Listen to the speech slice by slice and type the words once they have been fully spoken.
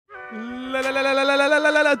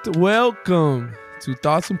Welcome to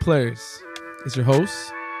Thoughts and Players. It's your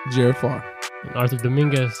host, Jared Farr. And Arthur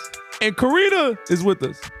Dominguez. And Karina is with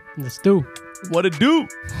us. The stew. What it do?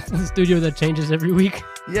 The studio that changes every week.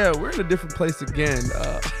 Yeah, we're in a different place again.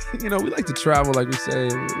 We like to travel, like we say.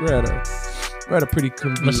 We're at a pretty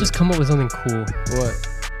convenient. Let's just come up with something cool. What?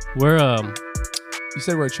 We're You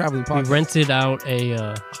said we're a traveling we podcast. rented out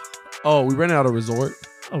a We rented out a resort.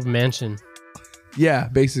 mansion. Yeah,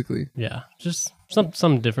 basically. Yeah, just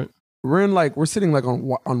something different. We're sitting like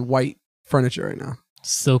on white furniture right now.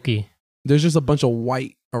 Silky. There's just a bunch of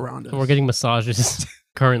white around us. And we're getting massages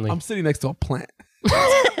currently. I'm sitting next to a plant.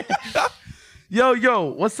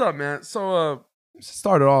 Yo, what's up, man? So,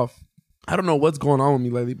 start it off. I don't know what's going on with me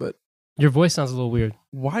lately, but Your voice sounds a little weird.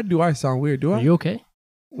 why do I sound weird? Do Are I? you okay?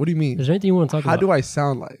 What do you mean? Is there anything you want to talk How about? do I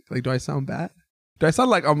sound like? Like, do I sound bad? Do I sound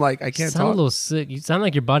like I can't sound talk? a little sick. You sound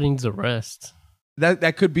like your body needs a rest.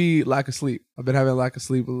 That could be lack of sleep. I've been having lack of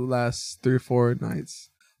sleep the last 3 or 4 nights.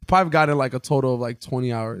 Probably gotten like a total of like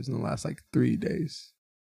 20 hours in the last like 3 days.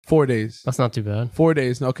 4 days. That's not too bad. 4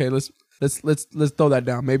 days. Okay, let's throw that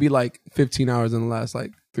down. Maybe like 15 hours in the last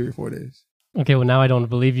like 3 or 4 days. Okay, well now I don't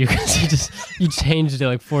believe you because you changed it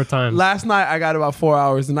like 4 times. Last night I got about 4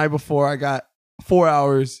 hours. The night before I got 4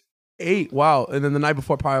 hours, 8. Wow. And then the night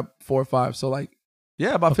before probably 4 or 5. So like,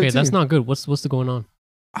 yeah, about 15. Okay, that's not good. What's going on?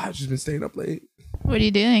 I've just been staying up late. What are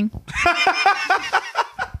you doing?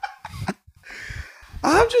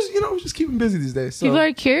 I'm just keeping busy these days. So People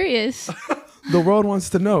are curious. the world wants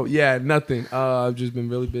to know. Yeah, nothing. I've just been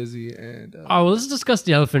really busy and Oh, well, let's discuss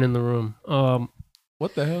the elephant in the room.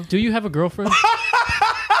 what the hell? Do you have a girlfriend?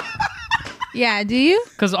 Yeah, do you?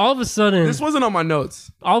 Because all of a sudden, This wasn't on my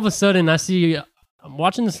notes. I see, I'm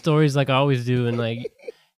watching the stories like I always do, and like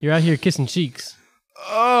you're out here kissing cheeks.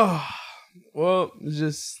 Oh, well, let's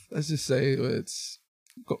just say it's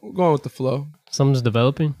going with the flow. Something's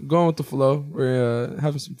developing. Going with the flow. We're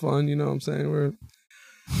having some fun. You know what I'm saying? We're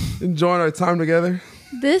enjoying our time together.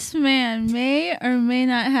 This man may or may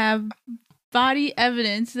not have body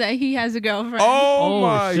evidence that he has a girlfriend. Oh, Oh,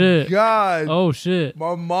 my shit. God. Oh shit!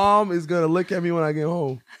 My mom is going to look at me when I get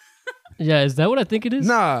home. Yeah, is that what I think it is?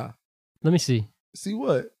 Nah. Let me see. See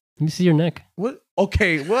what? Let me see your neck. What?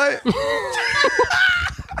 Okay, what?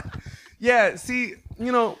 Yeah, see,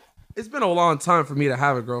 it's been a long time for me to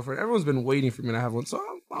have a girlfriend. Everyone's been waiting for me to have one. So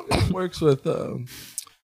it works with,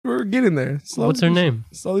 we're getting there. What's her name?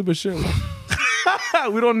 Slowly but surely.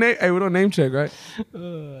 we don't name check, right?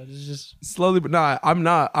 It's just Slowly, but nah, I'm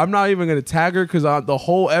not even going to tag her because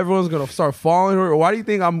everyone's going to start following her. Why do you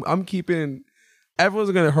think I'm keeping,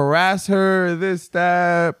 everyone's going to harass her, this,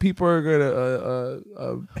 that. People are going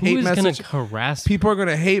to hate who is message. gonna harass? People are going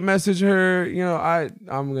to hate message her.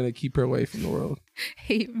 I'm going to keep her away from the world.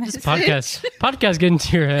 Hate message. Podcast getting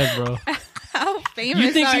to your head, bro. How famous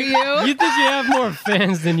You think are you think you have more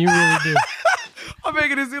fans than you really do? I'm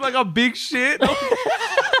making it seem like a big shit.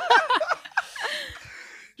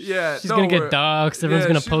 Yeah, She's gonna get doxxed. Everyone's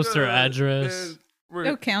gonna she's post her gonna- address.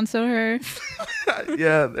 Go cancel her.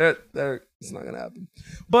 Yeah, it's not gonna happen.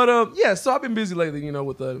 But yeah. So I've been busy lately,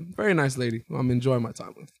 with a very nice lady who I'm enjoying my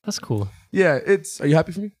time with. That's cool. Yeah, Are you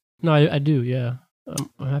happy for me? No, I do. Yeah,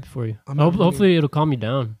 I'm happy for you. I'm happy for Hopefully, it'll calm you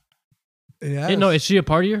down. Yeah. Hey, no, is she a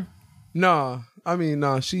partier? No, I mean,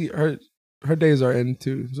 no. Her days are in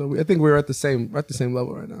too. So I think we're at the same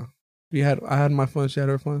level right now. I had my fun. She had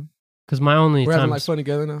her fun. Because my only We're having time, like fun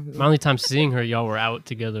together now. my only time seeing her, y'all were out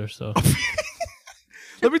together. So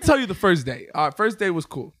Let me tell you the first day. First day was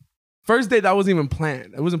cool. First day, that wasn't even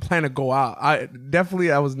planned. It wasn't planned to go out. I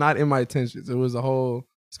was not in my intentions. It was a whole,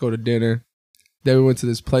 let's go to dinner. Then we went to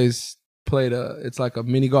this place, played it's like a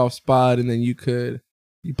mini golf spot, and then you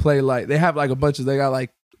play like, they have like a bunch of, they got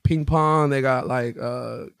like ping pong, they got like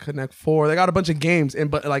Connect Four, they got a bunch of games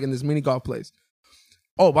but like in this mini golf place.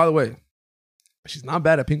 Oh, by the way, she's not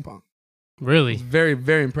bad at ping pong. I was really, very,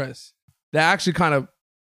 very impressed. That actually kind of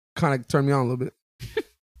turned me on a little bit.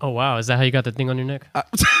 oh wow, is that how you got the thing on your neck?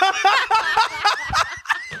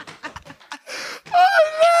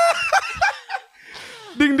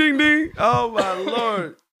 Ding, ding, ding. Oh, my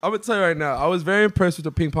Lord. I'm going to tell you right now, I was very impressed with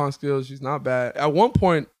her ping pong skills. She's not bad. At one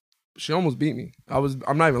point, she almost beat me.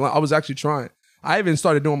 I'm not even lying. I was actually trying. I even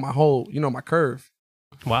started doing my whole, my curve.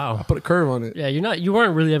 Wow. I put a curve on it. Yeah, you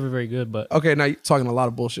weren't really ever very good, but Okay, now you're talking a lot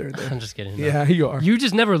of bullshit right there. I'm just kidding. No. Yeah, you are. You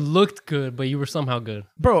just never looked good, but you were somehow good.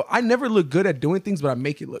 Bro, I never look good at doing things, but I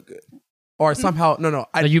make it look good. Or somehow, no.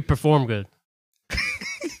 Like you perform good.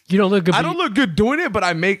 You don't look good. I but don't look good doing it, but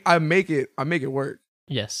I make it work.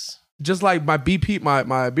 Yes. Just like my BP,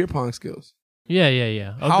 my beer pong skills.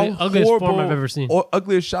 Yeah. How Ugliest form horrible I've ever seen. or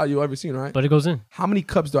ugliest shot you've ever seen, right? But it goes in How many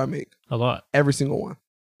cups do I make? a lot. Every single one.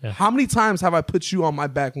 Yeah. How many times have I put you on my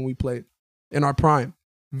back when we played in our prime?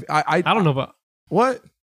 I don't know about. What.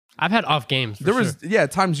 I've had off games. For There was sure.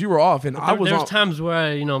 times you were off and I was There's on. times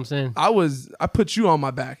where you know what I'm saying. I put you on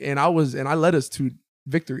my back and I led us to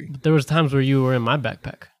victory. But there was times where you were in my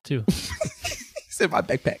backpack too. He said my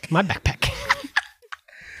backpack. My backpack.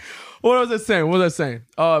 What was I saying?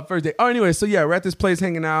 First day. Oh, anyway, so yeah, we're at this place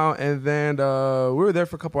hanging out, and then we were there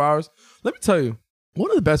for a couple hours. Let me tell you, one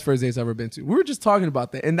of the best first dates I've ever been to. We were just talking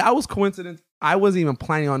about that, and that was coincidence. I wasn't even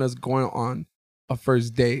planning on us going on a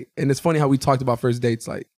first date, and it's funny how we talked about first dates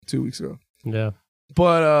like 2 weeks ago. Yeah.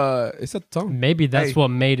 But it set the tone. Maybe that's Hey. what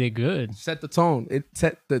made it good. Set the tone. It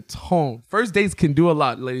set the tone. First dates can do a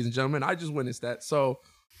lot, ladies and gentlemen. I just witnessed that. So,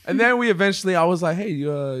 and then I was like, hey, you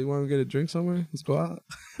want to get a drink somewhere? Let's go out.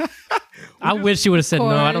 I wish you would have said no.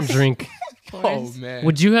 I don't course. drink. Of Oh course. man.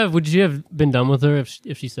 Would you have been done with her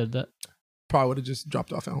if she said that Probably would have just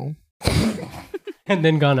dropped off at home and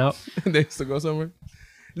then gone out? and they still go somewhere.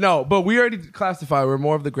 No, but we already classified. We're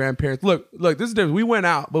more of the grandparents. Look, this is different. We went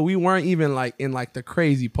out, but we weren't even like in like the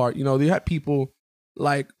crazy part. You know, you had people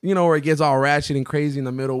like, you know, where it gets all ratchet and crazy in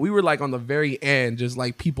the middle. We were like on the very end, just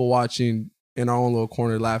like people watching in our own little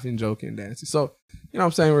corner, laughing, joking, dancing. So, you know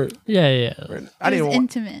what I'm saying? Yeah. I didn't want,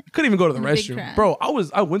 intimate. couldn't even go to the In a big restroom. crowd. Bro,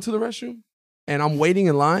 I went to the restroom and I'm waiting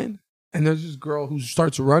in line and there's this girl who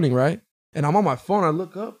starts running, right? And I'm on my phone. I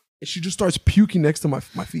look up and she just starts puking next to my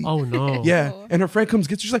feet. Oh no. Yeah. Oh. And her friend comes,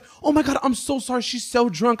 gets her. She's like, oh my God, I'm so sorry. She's so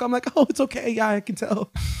drunk. I'm like, oh, it's okay. Yeah, I can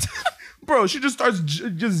tell. Bro, she just starts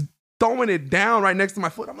just throwing it down right next to my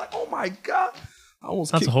foot. I'm like, oh my God.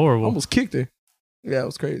 That's horrible. I almost kicked her. Yeah, it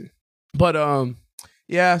was crazy. But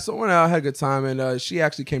yeah, so went out, had a good time, and she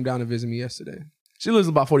actually came down to visit me yesterday. She lives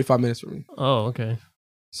about 45 minutes from me. Oh, okay.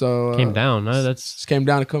 So Came down. No, that's She came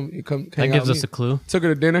down to come that hang out gives with us me. a clue. Took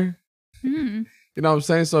her to dinner. Hmm. You know what I'm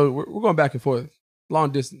saying? So we're going back and forth.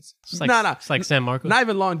 Long distance. It's like, Nah. It's like San Marcos. Not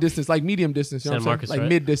even long distance, like medium distance. You know San what I'm Marcos, saying? Like right?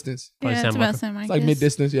 mid distance. Probably Yeah, San it's Marcos. about San Marcos. It's like mid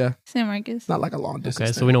distance, yeah. San Marcos. It's not like a long distance.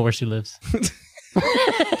 Okay, so we know where she lives.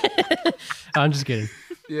 I'm just kidding.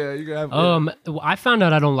 Yeah, you're gonna have I found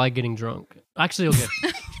out I don't like getting drunk. Actually, okay.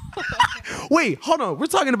 Wait, hold on. We're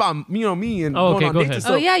talking about me and Oh, going okay, on go dates ahead. and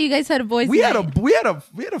stuff. Oh yeah, you guys had a boys' We had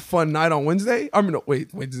night. a fun night on Wednesday. I mean, no,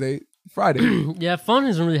 wait, Wednesday, Friday. Yeah, fun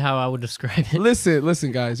isn't really how I would describe it.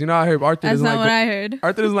 listen, guys. You know, I heard Arthur That's doesn't not what like I heard.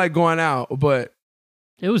 Arthur doesn't like going out, but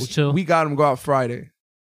It was chill. we got him to go out Friday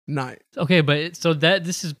night. Okay, but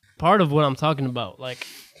this is part of what I'm talking about. Like,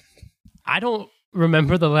 I don't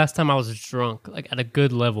remember the last time I was drunk, like at a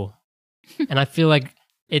good level. And I feel like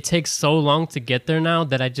it takes so long to get there now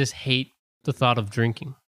that I just hate the thought of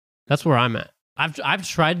drinking. That's where I'm at. I've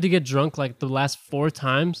tried to get drunk like the last 4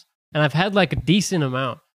 times, and I've had like a decent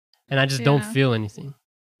amount, and I just don't Yeah. feel anything.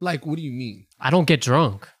 Like, what do you mean, I don't get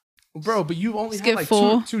drunk. bro? But you only Just had get like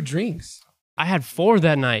full. two drinks. I had 4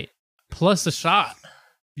 that night, plus a shot.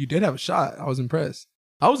 You did have a shot. I was impressed.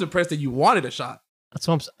 I was impressed that you wanted a shot. That's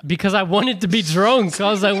what because I wanted to be drunk. I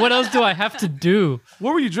was like, what else do I have to do?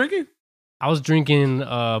 What were you drinking? I was drinking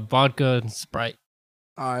vodka and Sprite.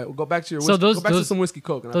 All right, we'll go back to your So whiskey. those- go back to those- some whiskey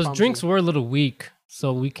coke. and I Those promise drinks you. were a little weak,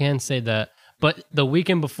 so we can say that. But the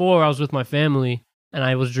weekend before, I was with my family, and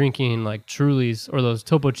I was drinking like Trulies or those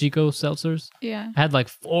Topo Chico seltzers. Yeah. I had like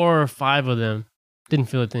 4 or 5 of them. Didn't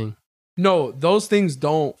feel a thing. No, those things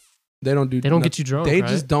don't. They don't do. They don't get you drunk. They right?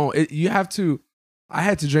 just don't. You have to. I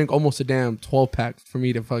had to drink almost a damn 12-pack for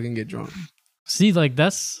me to fucking get drunk. See, like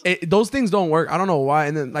that's Those things don't work. I don't know why.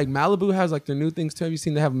 And then like Malibu has like their new things too. Have you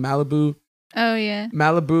seen they have Malibu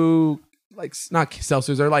like not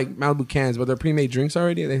seltzers? They're like Malibu cans, but they're pre-made drinks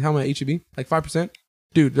already. They have them at HEB like 5%.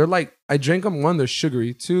 Dude, they're like I drink them. 1, they're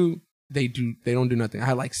sugary. 2, they don't do nothing. I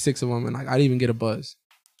had like 6 of them and like I didn't even get a buzz.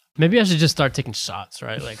 maybe I should just start taking shots,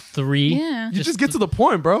 right? Like 3. Yeah. You just get to the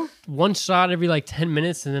point, bro. 1 shot every like 10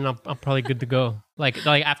 minutes, and then I'm probably good to go. Like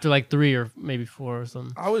after like 3 or maybe 4 or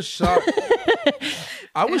something. I was shocked.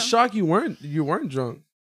 I was shocked you weren't drunk.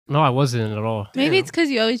 No, I wasn't at all. Maybe Damn. it's because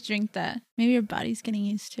you always drink that. Maybe your body's getting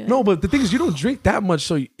used to it. No, but the thing is, you don't drink that much,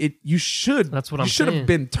 so you should. That's what you I'm should have saying.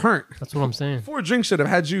 been turned. That's what I'm saying. 4 drinks should have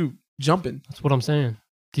had you jumping. That's what I'm saying.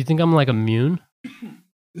 Do you think I'm like immune?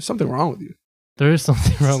 There's something wrong with you. There is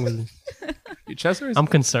something wrong with me. Your chest hurts. I'm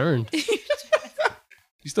concerned.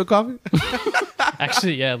 You still coughing?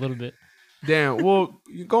 Actually, yeah, a little bit. Damn. Well,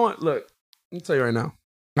 you going? Look, let me tell you right now.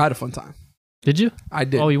 I had a fun time. Did you? I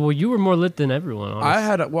did. Oh, well, you were more lit than everyone. Honestly. I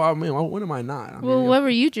had. I mean, when am I not? I mean, Well, what were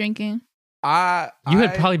you drinking? You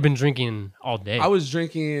had probably been drinking all day. I was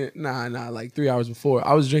drinking. Nah, like 3 hours before.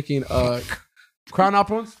 I was drinking Crown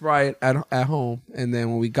Apple and Sprite at home, and then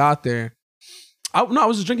when we got there, I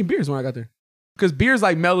was just drinking beers when I got there, because beers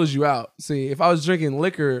like mellows you out. See, if I was drinking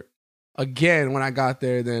liquor again when I got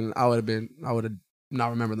there, then I would have not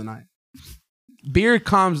remembered the night. Beer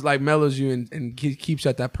calms, like mellows you and keeps you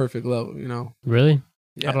at that perfect level, you know. Really?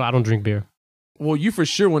 Yeah. I don't drink beer. Well, you for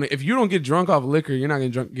sure if you don't get drunk off liquor, you're not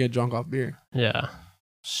gonna get drunk off beer. Yeah.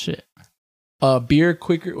 Shit. Beer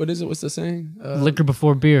quicker. What is it? What's the saying? Liquor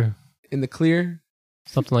before beer. In the clear.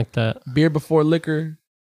 Something like that. Beer before liquor.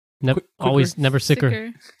 Always never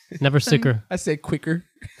sicker. Never sicker. I said quicker.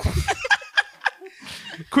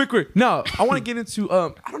 Quicker. No, I want to get into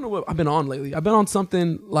I don't know what I've been on lately. I've been on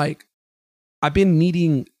something like I've been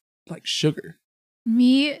needing like sugar.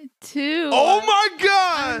 Me too. Oh my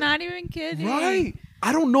god! I'm not even kidding. Right?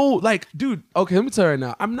 I don't know. Like, dude. Okay, let me tell you right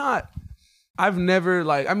now. I've never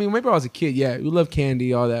like. I mean, maybe I was a kid. Yeah, we love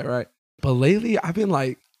candy, all that, right? But lately, I've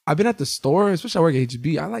been at the store, especially I work at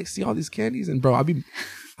HB. I like see all these candies, and bro, I've been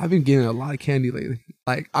getting a lot of candy lately.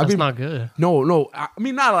 Like, That's not good. No. I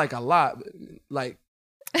mean, not like a lot, but like.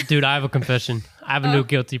 Dude, I have a confession. I have a new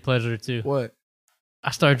guilty pleasure too. What?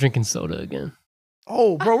 I started drinking soda again.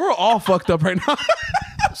 Oh, bro, we're all fucked up right now.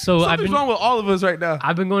 So Something's wrong with all of us right now.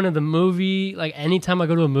 I've been going to the movie. Like anytime I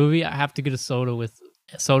go to a movie, I have to get a soda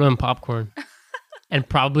and popcorn, and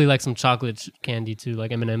probably like some chocolate candy too,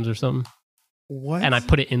 like M&Ms or something. What? And I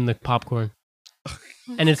put it in the popcorn.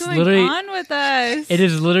 And it's What's literally going on with us? It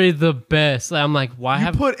is literally the best. I'm like, why you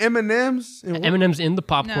have put M&Ms in M&Ms in the No,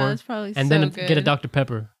 popcorn it's probably and so then good. get a Dr.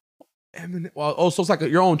 Pepper? M&M. Well, so it's like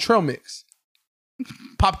your own trail mix,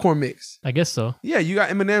 popcorn mix. I guess so. Yeah, you got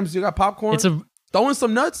M&Ms, you got popcorn. Throw in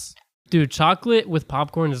some nuts. Dude, chocolate with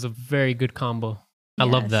popcorn is a very good combo. I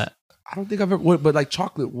love Yes. that. I don't think I've ever. But like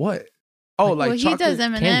chocolate, what? Oh, like well, chocolate. he does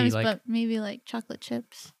M&Ms, candy, like- but maybe like chocolate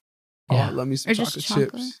chips. Yeah. Oh, let me some Or just chocolate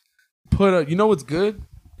chocolate. chips. You know what's good?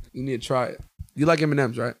 You need to try it. You like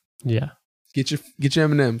M&Ms, right? Yeah. Get your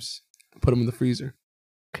M&Ms. Put them in the freezer.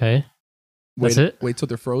 Okay. That's it? Wait till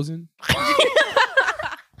they're frozen.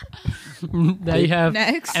 Now you have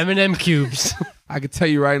Next. M&M cubes. I can tell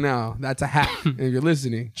you right now, that's a hack. And if you're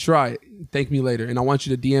listening, try it. Thank me later, and I want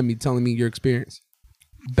you to DM me telling me your experience.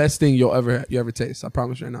 Best thing you ever taste. I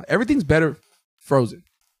promise you right now. Everything's better frozen.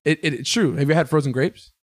 It's true. Have you had frozen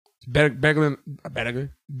grapes? It's better than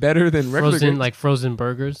regular Frozen, grapes. like frozen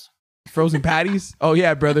burgers. Frozen patties. Oh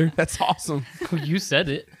yeah, brother, that's awesome. You said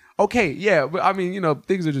it. Okay, yeah, but I mean,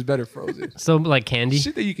 things are just better frozen. So like candy.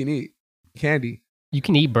 Shit that you can eat. Candy. You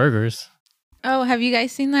can eat burgers. Oh, have you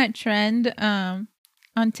guys seen that trend on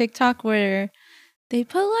TikTok where they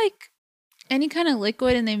put like any kind of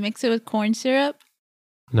liquid and they mix it with corn syrup?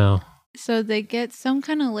 No. So they get some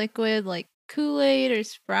kind of liquid like Kool-Aid or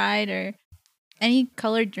Sprite or any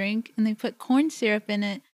colored drink and they put corn syrup in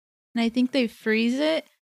it. And I think they freeze it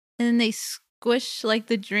and then they squish like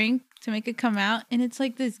the drink to make it come out. And it's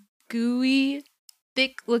like this gooey,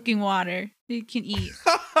 thick looking water that you can eat.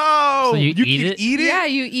 Oh, So you eat can it? eat it? Yeah,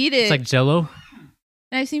 you eat it. It's like Jell-O.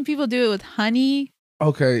 And I've seen people do it with honey.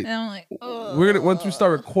 Okay. And I'm like, oh. We're gonna once we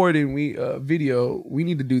start recording video, we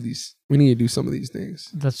need to do these. We need to do some of these things.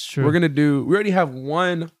 That's true. We already have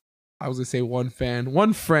one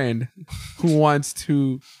friend who wants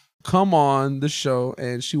to come on the show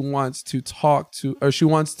and she wants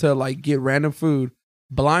to like get random food,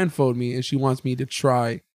 blindfold me, and she wants me to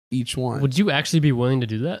try each one. Would you actually be willing to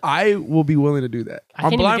do that? I will be willing to do that. I I'm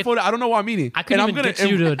can't even blindfolded. I don't know what I'm eating. I couldn't and even get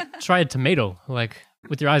you to try a tomato, like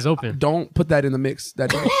with your eyes open. Don't put that in the mix. That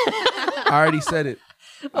day. I already said it.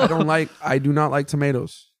 I do not like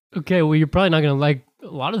tomatoes. Okay, well, you're probably not going to like a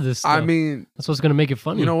lot of this stuff. I mean, that's what's going to make it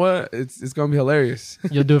funny. you know what? It's gonna be hilarious.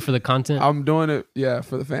 You'll do it for the content. I'm doing it, yeah,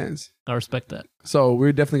 for the fans. I respect that. So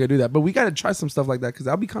we're definitely gonna do that. But we gotta try some stuff like that because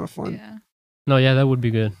that'll be kind of fun. Yeah. No, yeah, that would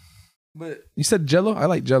be good. But you said Jell-O? I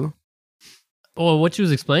like Jell-O. Oh, what you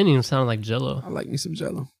was explaining sounded like Jell-O. I like me some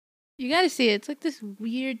Jell-O. You gotta see it. It's like this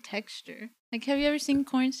weird texture. Like, have you ever seen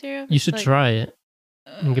corn syrup? You It's should like, try it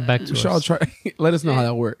and get back to We should all us. try. Let us know how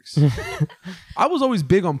that works. I was always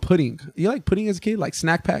big on pudding. You like pudding as a kid, like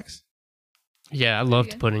snack packs? Yeah, I loved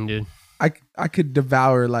Okay. pudding, dude. I could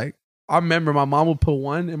devour like. I remember my mom would put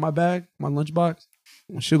one in my bag, my lunchbox.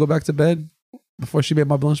 When she'll go back to bed, before she made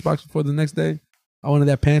my lunchbox before the next day, I went to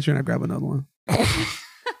that pantry and I grabbed another one.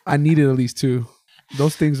 I needed at least two.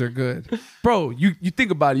 Those things are good, bro. You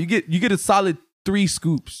think about it. You get a solid 3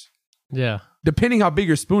 scoops, Yeah. depending how big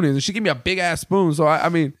your spoon is. And she gave me a big ass spoon, so I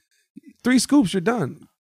mean, 3 scoops, you're done.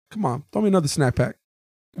 Come on, throw me another snack pack.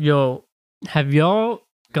 Yo, have y'all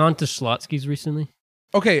gone to Schlotsky's recently?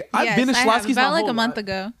 Okay, I've been to I have, Schlotsky's about my like whole a month life.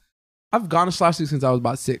 ago. I've gone to Schlotsky's since I was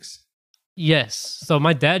about 6. Yes. So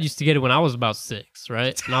my dad used to get it when I was about 6,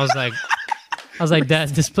 right? And I was like, Dad,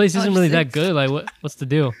 this place isn't really that good. Like, what's the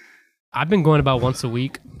deal? I've been going about once a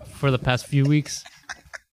week for the past few weeks.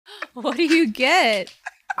 What do you get?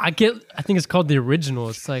 I think it's called the original.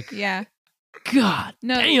 It's like, Yeah. God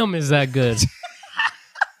No. damn, is that good?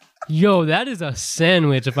 Yo, that is a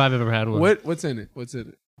sandwich if I've ever had one. What's in it? What's in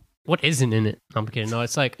it? What isn't in it? I'm kidding. No,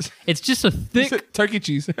 it's like, it's just a thick, Turkey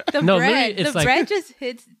cheese. The No, bread. literally, it's The like- bread just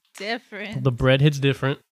hits different. the bread hits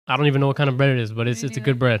different. I don't even know what kind of bread it is, but it's Me a neither.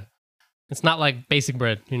 good bread. It's not like basic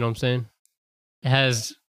bread. You know what I'm saying? It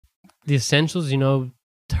has the essentials,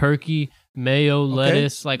 turkey, mayo,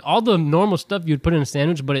 lettuce, like all the normal stuff you'd put in a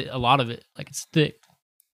sandwich, but a lot of it, like it's thick.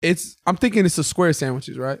 I'm thinking it's a square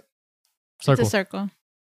sandwiches, right? Circle. It's a circle.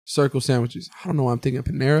 Circle sandwiches. I don't know why I'm thinking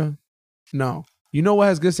Panera. No. You know what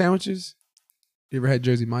has good sandwiches? You ever had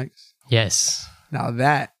Jersey Mike's? Yes. Now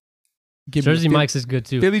that. Give me Jersey a Mike's is good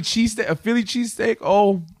too. A Philly cheesesteak.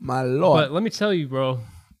 Oh my lord. But let me tell you, bro,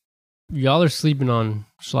 y'all are sleeping on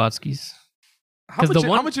Schlotsky's. How 'cause much, the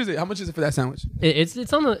one- how much is it? How much is it for that sandwich?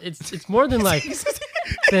 It's more than like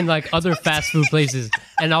than like other fast food places.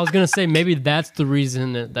 And I was gonna say maybe that's the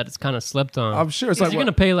reason that it's kind of slept on. I'm sure it's Because like you're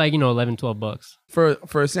gonna pay like $11, $12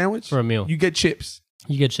 for a sandwich for a meal. You get chips.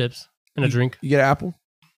 You get chips and a drink, You get an apple,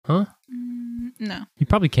 huh? No. You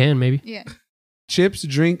probably can maybe Yeah. chips,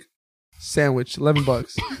 drink, sandwich,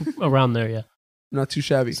 $11. around there, yeah. Not too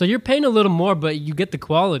shabby. So you're paying a little more, but you get the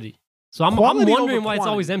quality. So I'm Quality wondering over why it's quantity.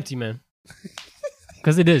 always empty, man.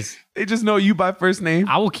 Because it is. They just know you by first name.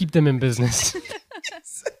 I will keep them in business.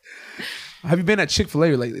 Have you been at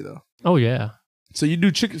Chick-fil-A lately though? Oh yeah, So you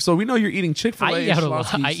do So we know you're eating Chick-fil-A. I eat and out a lot.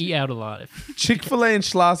 Schlotzsky's. I eat out a lot. Chick-fil-A and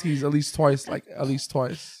Schlotzsky's at least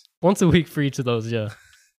twice. Once a week for each of those, yeah.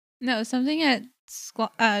 No, something at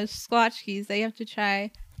Sklotchki's that you have to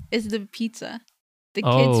try is the pizza. The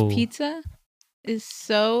Oh. kids' pizza is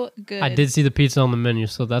so good. I did see the pizza on the menu,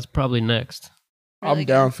 so that's probably next. Really I'm good.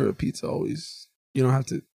 down for a pizza always. You don't have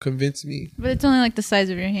to convince me. But it's only like the size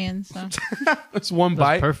of your hand, so. It's one That's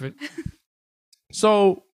bite. perfect.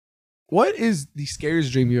 So, what is the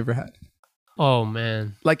scariest dream you ever had? Oh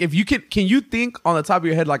man, Like, if you can you think on the top of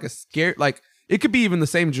your head like a scare? Like, it could be even the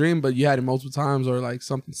same dream, but you had it multiple times or like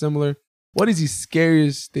something similar. What is the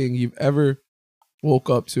scariest thing you've ever woke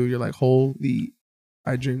up to? You're like, holy,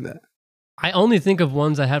 I dreamed that. I only think of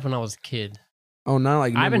ones I had when I was a kid. Oh, not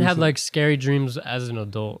like I haven't memories had of- like scary dreams as an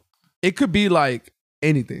adult. It could be like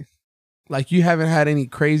anything. Like, you haven't had any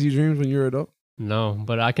crazy dreams when you were an adult. No,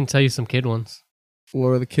 but I can tell you some kid ones. What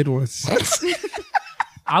were the kid ones?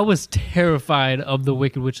 I was terrified of the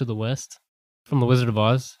Wicked Witch of the West from The Wizard of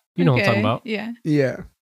Oz. You know what I'm talking about. Yeah. Yeah.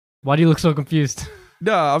 Why do you look so confused?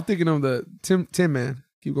 No, I'm thinking of the Tin Man.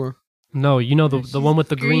 Keep going. No, you know the She's one with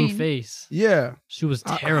the green green. face. Yeah. She was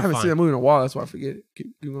I haven't seen that terrifying. movie in a while. That's why I forget it. Keep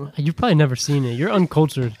going. You've probably never seen it. You're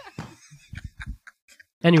uncultured.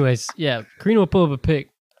 Anyways, yeah, Karina will pull up a pic.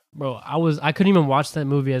 Bro, I couldn't even watch that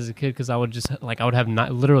movie as a kid because I would just I would have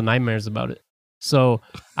literal nightmares about it. So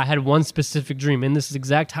I had one specific dream in this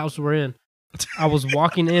exact house we're in. I was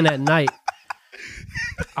walking in at night.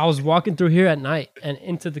 I was walking through here at night and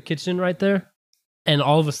into the kitchen right there. And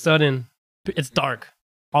all of a sudden, it's dark.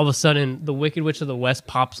 All of a sudden, the Wicked Witch of the West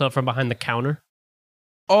pops up from behind the counter.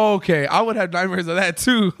 Okay, I would have nightmares of that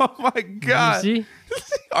too. Oh my god! You see?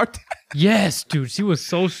 Are- Yes, dude. She was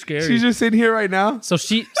so scary. She's just sitting here right now. So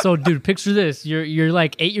dude, picture this. You're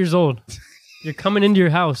like 8 years old. You're coming into your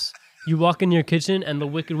house. You walk in your kitchen and the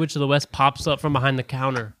Wicked Witch of the West pops up from behind the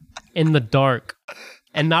counter in the dark.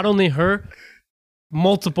 And not only her,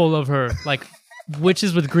 multiple of her, like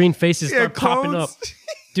witches with green faces start popping up. clones.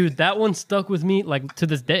 Dude, that one stuck with me like to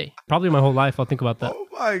this day. Probably my whole life I'll think about that. Oh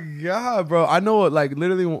my god, bro! I know it. Like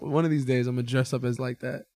literally, one of these days, I'm gonna dress up as like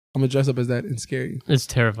that. I'm gonna dress up as that and scare you. It's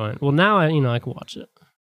terrifying. Well, now I can watch it.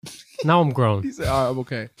 Now I'm grown. He said, "All right, I'm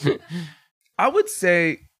okay." I would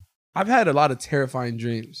say I've had a lot of terrifying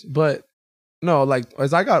dreams, but no, like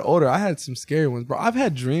as I got older, I had some scary ones, bro. I've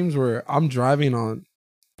had dreams where I'm driving on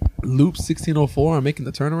Loop 1604, I'm making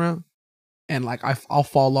the turnaround, and like I'll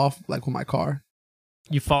fall off like with my car.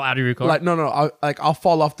 You fall out of your car. Like no, I'll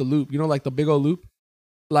fall off the loop. You know, like the big old loop,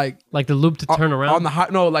 like Like the loop to turn around. on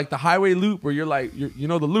the like the highway loop where you're like you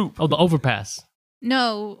know the loop. Oh, the overpass.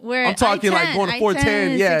 No, where I'm talking like going to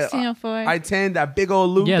 410. Yeah, 1604. I-10, that big old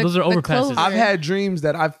loop. Yeah, those are the overpasses. clover. I've had dreams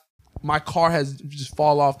that my car has just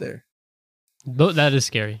fall off there. That is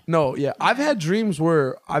scary. No, yeah, I've had dreams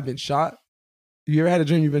where I've been shot. You ever had a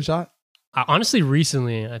dream you've been shot? Honestly,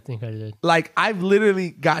 recently, I think I did. Like I've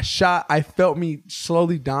literally got shot. I felt me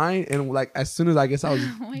slowly dying, and like as soon as I guess I was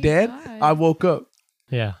Oh my dead, God. I woke up.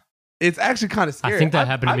 Yeah. It's actually kind of scary. I think that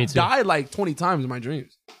happened to me too. I've died like 20 times in my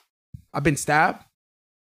dreams. I've been stabbed.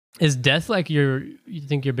 Is death like you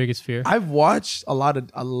think your biggest fear? I've watched a lot of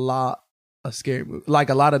scary movies, like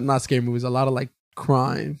a lot of not scary movies, a lot of like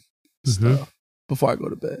crime stuff before I go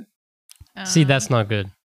to bed. See, that's not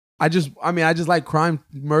good. I just like crime,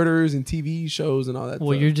 murders, and TV shows and all that.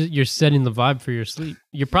 Well, stuff. you're setting the vibe for your sleep.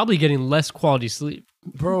 You're probably getting less quality sleep,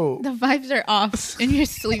 bro. The vibes are off in your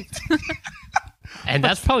sleep. and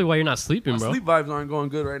that's probably why you're not sleeping, My bro. sleep vibes aren't going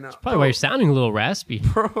good right now. Probably why you're sounding a little raspy.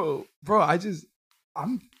 Bro.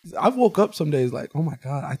 I've woke up some days like, oh my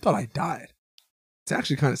god, I thought I died. It's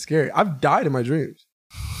actually kind of scary. I've died in my dreams.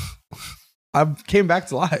 I came back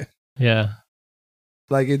to life. Yeah,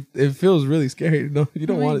 Like it feels really scary. No, you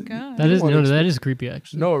don't Oh my want it. God. that is creepy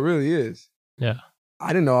actually. No, it really is. Yeah. I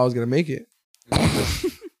didn't know I was gonna make it.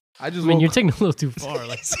 I just I mean, woke you're taking it a little too far.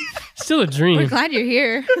 Like, still a We're dream, glad you're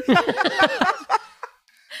here.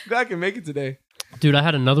 glad I can make it today. dude. I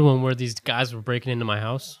had another one where these guys were breaking into my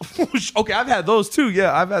house, Okay, I've had those too.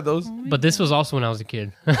 Yeah, I've had those. but this was also when I was a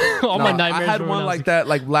kid. All my Nah, nightmares. I had were when one was like a that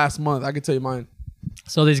like last month. I can tell you mine.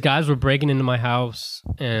 So these guys were breaking into my house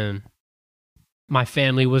and my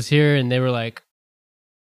family was here and they were like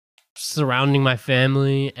surrounding my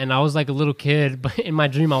family and I was like a little kid, but in my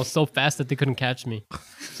dream I was so fast that they couldn't catch me.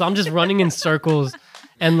 So I'm just running in circles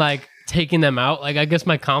and like taking them out. Like I guess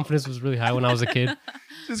my confidence was really high when I was a kid.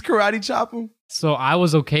 Just karate chop them. So I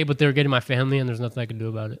was okay, but they were getting my family and there's nothing I could do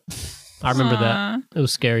about it. I remember that. It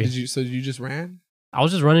was scary. So you just ran? I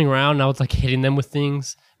was just running around and I was like hitting them with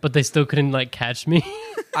things, but they still couldn't like catch me.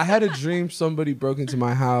 I had a dream somebody broke into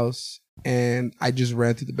my house and I just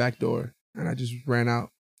ran through the back door and I just ran out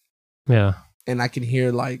Yeah. and I can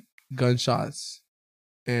hear like gunshots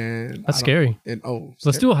and That's scary. And So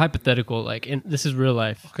let's do a hypothetical. Like, this is real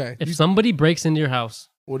life. Okay. If somebody breaks into your house,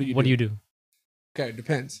 What do you do? Okay, it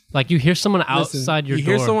depends. Like, you hear someone Listen, outside your you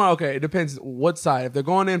door. hear someone. Okay, it depends what side. If they're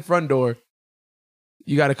going in front door,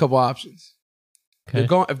 you got a couple options. Okay.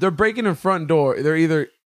 If they're breaking in front door, they're either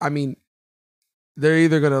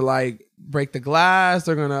gonna like break the glass.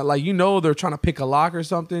 They're gonna like they're trying to pick a lock or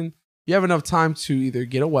something. You have enough time to either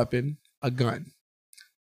get a weapon, a gun,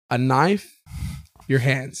 a knife, your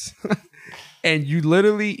hands, and you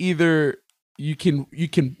literally either you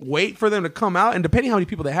can wait for them to come out, and depending how many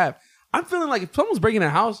people they have, I'm feeling like if someone's breaking in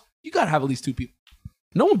a house, you gotta have at least 2 people.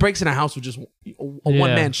 No one breaks in a house with just a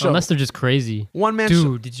one man show. Unless they're just crazy. One man Dude,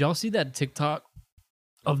 show. did y'all see that TikTok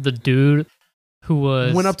of the dude who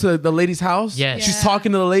Went up to the lady's house. Yes. She's Yeah.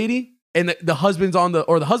 talking to the lady, and the husband's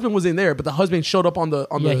the husband was in there, but the husband showed up on the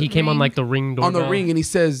he came on ring. like the ring door. on the ring, and he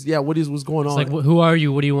says, "Yeah, what's going It's on?" like, who are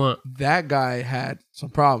you? What do you want? That guy had some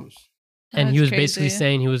problems. And he That's was crazy. basically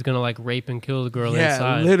saying he was gonna like rape and kill the girl Yeah,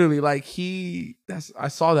 inside. literally, like I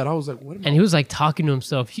saw that. I was like, "What?" And he was like talking to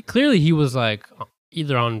himself. He was like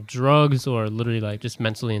either on drugs or literally like just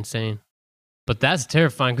mentally insane. But that's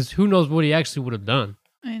terrifying because who knows what he actually would have done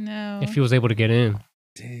I know. if he was able to get in.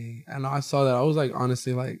 Dang, I know. I saw that. I was like,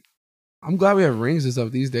 honestly, like, I'm glad we have rings and stuff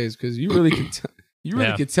these days because you really can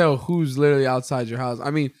Yeah. could tell who's literally outside your house. I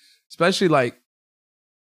mean, especially like,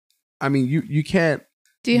 you can't.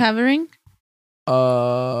 Do you have a ring?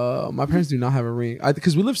 My parents do not have a ring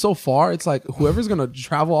because we live so far. It's like whoever's gonna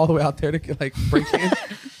travel all the way out there to get, like break in,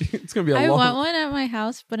 it's gonna be a I long. want one at my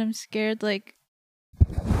house, but I'm scared like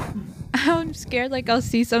I'll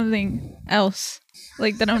see something else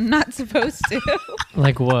like that I'm not supposed to.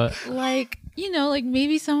 Like what? Like, like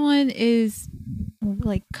maybe someone is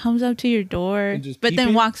like comes up to your door And just but then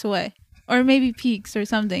peeping? walks away. Or maybe peeks or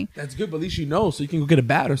something. That's good, but at least you know, so you can go get a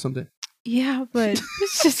bat or something. Yeah, but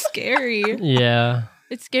it's just scary. Yeah.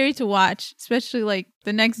 It's scary to watch, especially like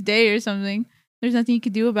the next day or something. There's nothing you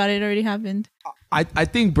could do about it. It already happened. I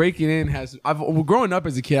think breaking in growing up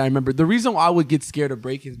as a kid, I remember the reason why I would get scared of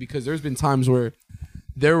break-ins because there's been times where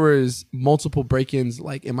there was multiple break-ins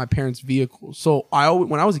like in my parents' vehicles. So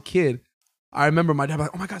when I was a kid, I remember my dad like,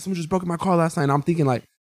 "Oh my god, someone just broke in my car last night." And I'm thinking like,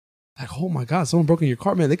 "Oh my god, someone broke in your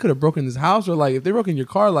car, man! They could have broken this house, or like if they broke in your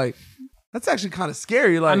car, like that's actually kind of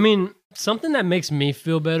scary." Like, I mean, something that makes me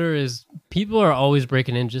feel better is people are always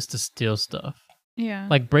breaking in just to steal stuff. Yeah.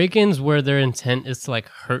 Like break-ins where their intent is to like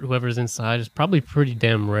hurt whoever's inside is probably pretty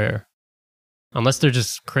damn rare. Unless they're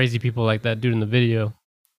just crazy people like that dude in the video.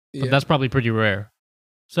 But yeah. that's probably pretty rare.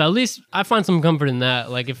 So at least I find some comfort in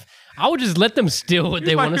that. Like if I would just let them steal what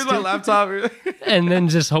they want to Here's my steal. laptop. And then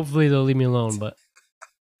just hopefully they'll leave me alone. But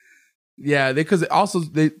Yeah, because also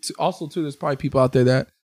too, there's probably people out there that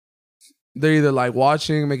they're either like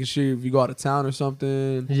watching, making sure if you go out of town or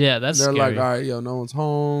something. yeah, that's They're scary. like, all right, yo, no one's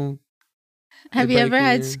home. Have they you ever break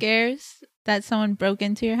had in. scares that someone broke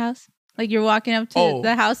into your house? Like you're walking up to Oh.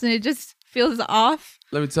 the house and it just feels off.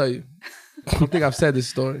 Let me tell you. I don't think I've said this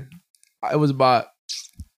story. It was about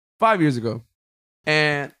 5 years ago.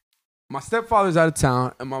 And my stepfather's out of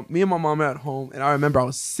town, and me and my mom are at home. And I remember I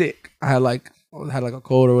was sick. I had like a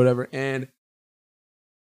cold or whatever. And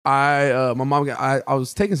my mom I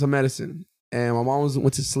was taking some medicine, and my mom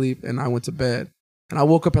went to sleep, and I went to bed. And I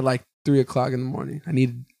woke up at like 3:00 in the morning. I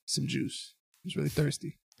needed some juice. I was really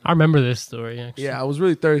thirsty. I remember this story, actually. Yeah, I was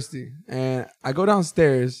really thirsty. And I go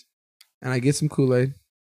downstairs and I get some Kool-Aid.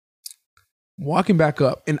 Walking back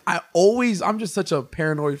up. And I'm just such a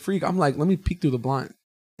paranoid freak. I'm like, let me peek through the blinds.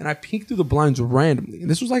 And I peek through the blinds randomly. And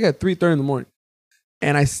this was like at 3:30 in the morning.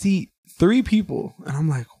 And I see 3 people. And I'm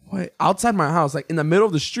like, what? Outside my house, like in the middle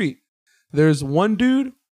of the street, there's one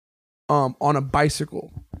dude on a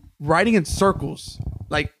bicycle riding in circles.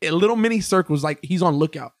 Like little mini circles. Like he's on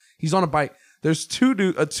lookout. He's on a bike. There's two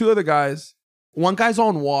other guys. One guy's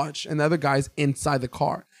on watch, and the other guy's inside the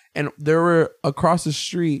car. And they were across the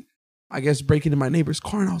street, I guess, breaking into my neighbor's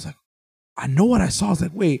car. And I was like, I know what I saw. I was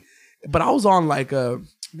like, wait. But I was on like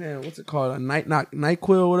what's it called? A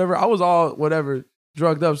NyQuil, whatever. I was all whatever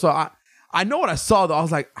drugged up. So I know what I saw though. I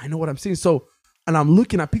was like, I know what I'm seeing. So, and I'm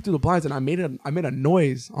looking, I peeked through the blinds, and I made a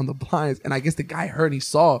noise on the blinds. And I guess the guy heard, and he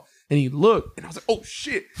saw, and he looked, and I was like, oh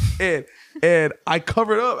shit. And I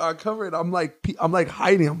covered up. I'm like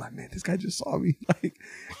hiding. I'm like, man, this guy just saw me. Like,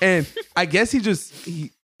 and I guess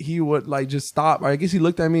he would like just stop. I guess he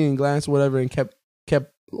looked at me and glanced whatever and kept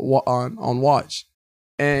on watch.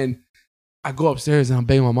 And I go upstairs and I'm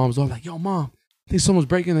banging my mom's door. I'm like, yo, mom, I think someone's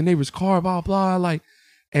breaking the neighbor's car, blah, blah. Like,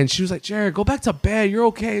 and she was like, Jared, go back to bed. You're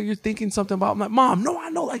okay. You're thinking something about. I'm like, mom, no, I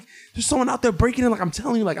know. Like, there's someone out there breaking in. Like, I'm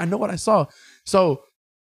telling you, like, I know what I saw. So,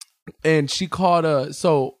 and she called.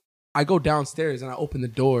 So I go downstairs and I open the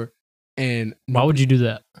door. And why would you do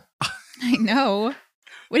that? I know.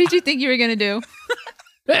 What did you think you were going to do?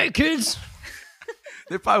 Hey, kids.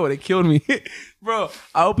 They probably would have killed me. Bro,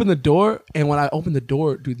 I opened the door, and when I opened the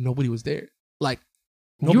door, dude, nobody was there. Like,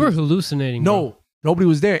 you were hallucinating. No, bro. nobody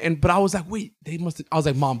was there. But I was like, wait, I was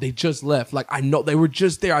like, mom, they just left. Like, I know they were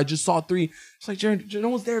just there. I just saw 3. It's like, Jared, no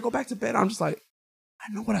one's there. Go back to bed. I'm just like,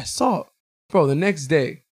 I know what I saw. Bro, the next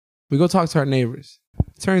day, we go talk to our neighbors.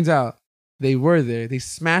 Turns out they were there. They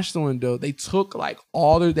smashed the window. They took like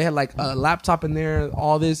they had like a laptop in there,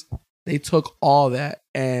 all this. They took all that,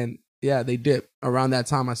 and yeah, they dipped around that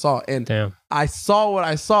time I saw. And damn. I saw what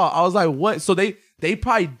I saw. I was like, what? So they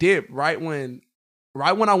probably dipped right when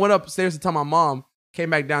I went upstairs to tell my mom, came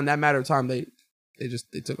back down, that matter of time, they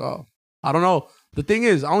took off. I don't know. The thing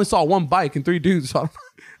is, I only saw 1 bike and 3 dudes. So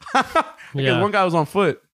because one guy was on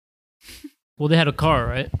foot. Well, they had a car,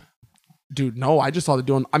 right? Dude, no, I just saw the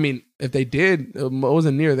doing. I mean, if they did, it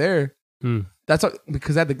wasn't near there. That's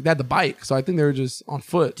because they had the bike. So I think they were just on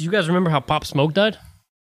foot. Do you guys remember how Pop Smoke died?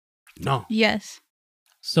 No. Yes.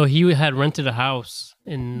 So he had rented a house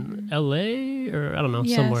in LA or I don't know,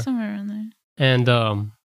 somewhere around there. And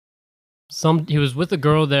he was with a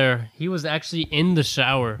girl there. He was actually in the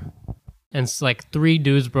shower, and it's like 3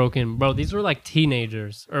 dudes broke in. Bro, these were like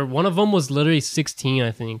teenagers. Or one of them was literally 16,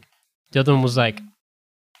 I think. The other one was like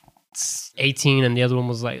 18, and the other one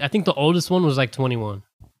was like, I think the oldest one was like 21.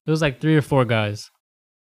 It was like 3 or 4 guys.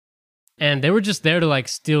 And they were just there to like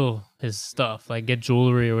steal his stuff, like get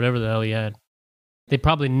jewelry or whatever the hell he had. They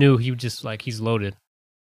probably knew he just like, he's loaded.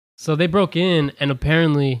 So they broke in, and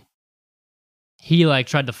apparently he like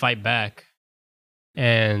tried to fight back.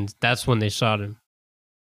 And that's when they shot him.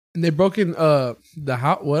 And they broke in the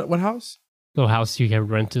house. What house? The house you had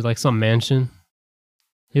rented, like some mansion.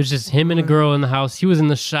 It was just him and a girl in the house. He was in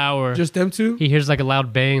the shower. Just them 2? He hears like a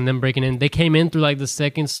loud bang, them breaking in. They came in through like the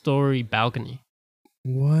 2nd story balcony.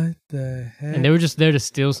 What the heck? And they were just there to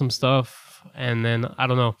steal some stuff. And then, I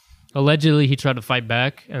don't know. Allegedly, he tried to fight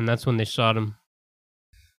back, and that's when they shot him.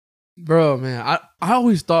 Bro, man, I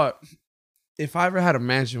always thought if I ever had a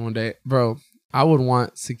mansion one day, bro, I would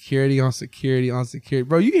want security on security on security.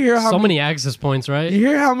 Bro, you hear how many access points, right? You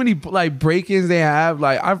hear how many like break-ins they have?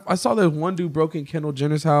 Like I saw that one dude broke in Kendall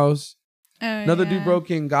Jenner's house. Another dude broke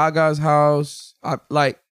in Gaga's house.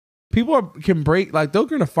 People can break, like they're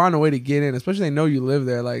gonna find a way to get in, especially they know you live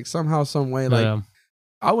there. Like somehow, some way. Like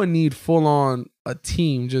I would need full on a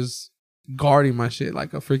team just guarding my shit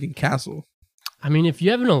like a freaking castle. I mean, if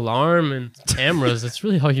you have an alarm and cameras, that's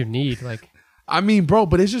really all you need. Like, I mean, bro,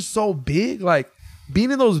 but it's just so big. Like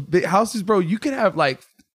being in those big houses, bro, you could have like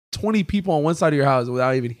 20 people on one side of your house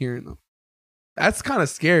without even hearing them. That's kind of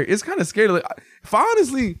scary. It's kind of scary. Like, if I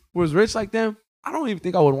honestly was rich like them, I don't even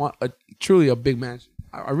think I would want truly a big mansion.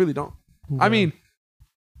 I really don't. Yeah. I mean,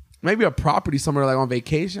 maybe a property somewhere like on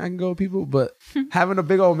vacation I can go with people, but having a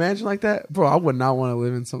big old mansion like that, bro, I would not want to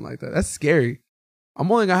live in something like that. That's scary.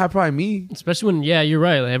 I'm only gonna have probably me. Especially when, yeah, you're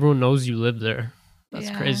right. Like, everyone knows you live there. That's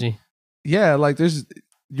Yeah. crazy. Yeah, like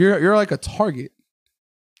you're like a target.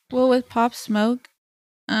 Well, with Pop Smoke,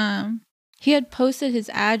 he had posted his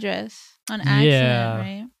address on accident, Yeah.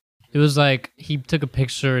 right? It was like he took a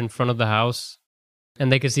picture in front of the house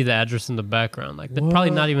and they could see the address in the background. Like, probably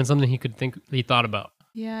What? not even something he thought about.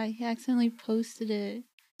 Yeah, he accidentally posted it.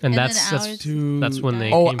 And And then that's hours- Dude. that's when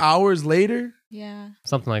they Oh, came. hours later? Yeah.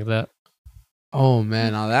 Something like that. Oh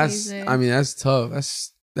man, now that's Crazy. I mean that's tough.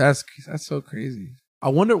 That's so crazy. I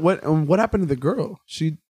wonder what happened to the girl.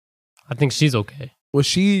 I think she's okay.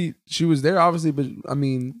 She was there obviously, but I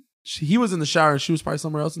mean he was in the shower and she was probably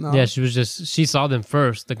somewhere else in the house. Yeah, she saw them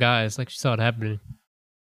first, the guys. Like, she saw it happening.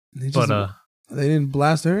 They just, But they didn't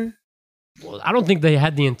blast her. well, I don't think they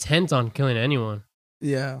had the intent on killing anyone.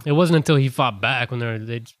 Yeah. It wasn't until he fought back when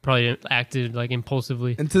they just probably acted like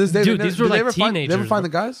impulsively. And to this day, Dude, they these were did they like ever find- teenagers, They ever find bro.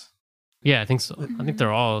 the guys? Yeah, I think so. I think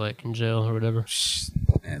they're all like in jail or whatever. Shh,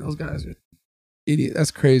 man, those guys are idiot.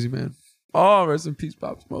 That's crazy, man. Oh, rest in peace,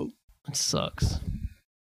 Pop Smoke. It sucks.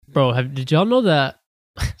 Bro, did y'all know that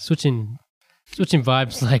switching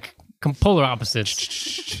vibes like polar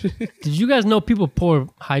opposites? Did you guys know people pour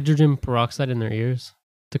hydrogen peroxide in their ears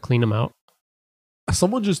to clean them out?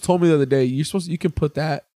 Someone just told me the other day you can put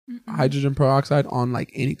that Mm-mm. hydrogen peroxide on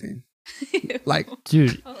like anything, like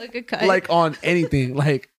Dude, Oh, like a cut. like on anything,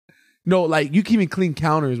 like no, like you can even clean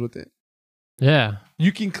counters with it. yeah.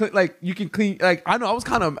 You can clean like I know I was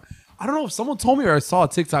kind of I don't know if someone told me or I saw a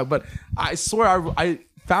TikTok, but I swear I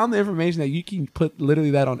found the information that you can put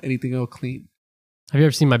literally that on anything it'll clean. Have you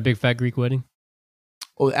ever seen My Big Fat Greek Wedding?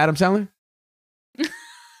 Oh, Adam Sandler?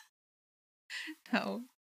 No.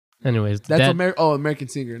 Anyways, That's dad, American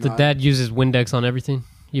Singer. the Nah. dad uses Windex on everything,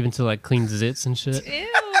 even to like clean zits and shit. Ew.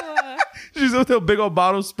 She's with a big old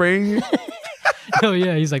bottle spraying you. Oh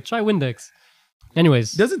yeah, he's like, try Windex.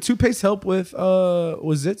 Anyways, Doesn't toothpaste help with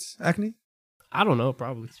zits, acne? I don't know,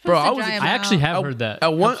 probably. Bro, Supposed to I was- dry 'em I actually out. have heard that.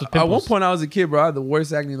 At one Helps with at one pimples. point, I was a kid, bro. I had the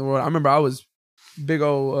worst acne in the world. I remember I was big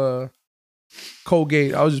old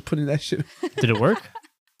Colgate. I was just putting that shit. Did it work?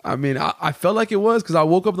 I mean, I felt like it was because I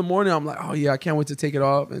woke up in the morning. I'm like, oh yeah, I can't wait to take it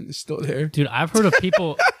off, and it's still there. Dude, I've heard of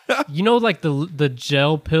people, you know, like the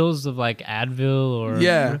gel pills of like Advil or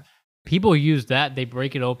Yeah. people use that. They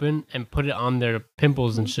break it open and put it on their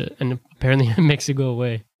pimples and shit, and apparently it makes it go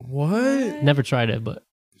away. What? Never tried it, but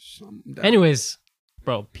anyways,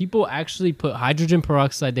 bro, people actually put hydrogen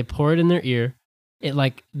peroxide. They pour it in their ear. It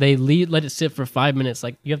like they let it sit for 5 minutes.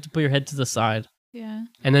 Like you have to put your head to the side, Yeah.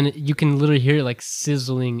 and then you can literally hear it like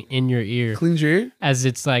sizzling in your ear Cleans your ear? as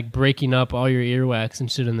it's like breaking up all your earwax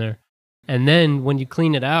and shit in there. And then when you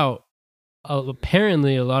clean it out,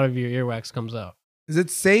 apparently a lot of your earwax comes out. Is it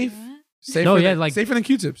safe? What? Safer No, than, yeah, like- safer than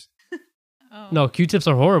Q-tips. Oh. No, Q-tips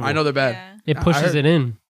are horrible. I know they're bad. Yeah. It I pushes heard- it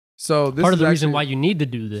in. So this Part is of the reason actually- why you need to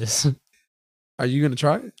do this. Are you gonna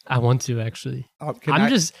try it? I want to actually. Can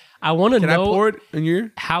I want to Can I know pour it in your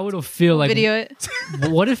ear? how it'll feel like. Video it.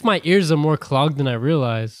 What if my ears are more clogged than I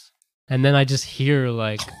realize, and then I just hear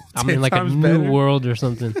like I'm 10 in like a times new better. world or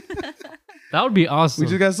something? That would be awesome. We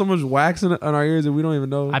just got so much wax on our ears and we don't even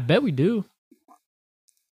know. I bet we do.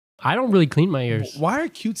 I don't really clean my ears. Why are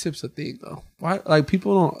Q-tips a thing though? Why like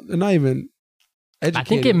people don't? They're not even educated. I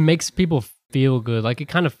think it makes people feel good. Like it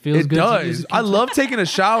kind of feels It good. to use does. a I Q-tip, love taking a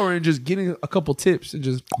shower and just getting a couple tips and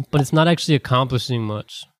just. but it's not actually accomplishing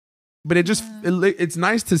much. But it just it's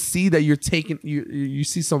nice to see that you're taking you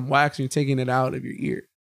see some wax and you're taking it out of your ear.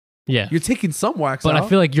 Yeah, You're taking some wax but out. I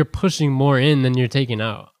feel like you're pushing more in than you're taking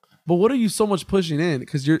out. But what are you so much pushing in?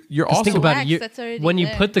 Because you're 'Cause also think about it. Wax You- that's already When you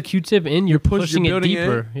there. put the Q-tip in, you're pushing it building it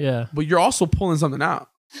deeper. Yeah, but you're also pulling something out.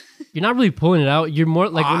 you're not really pulling it out. You're more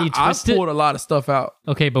like when you twist I've it. pulled a lot of stuff out.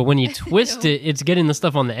 Okay, but when you twist Ew. it, it's getting the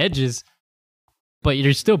stuff on the edges, but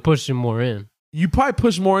you're still pushing more in. You probably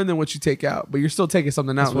push more in than what you take out, but you're still taking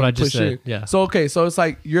something out. That's when what I you just push said. in. Yeah. So okay, so it's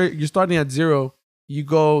like you're starting at 0, you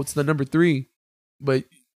go to the number 3, but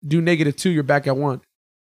do -2, you're back at 1.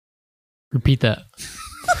 Repeat that.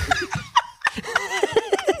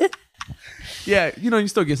 Yeah, you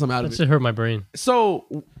still get some out That of it. should hurt my brain. So,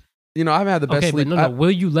 I haven't had the best Okay, sleep. but no.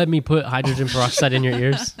 Will you let me put hydrogen peroxide in your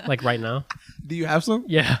ears, like right now? Do you have some?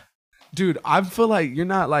 Yeah. Dude, I feel like you're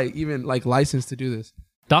not like even like licensed to do this.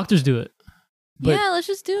 Doctors do it. but yeah, let's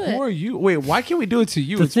just do Who it. are you? Wait, why can't we do it to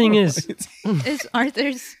you? The thing more- is- It's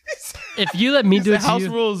Arthur's. If you let me it's do the it to house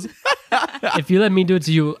you, rules. if you let me do it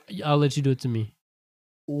to you, I'll let you do it to me.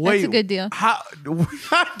 Wait, That's a good deal. how,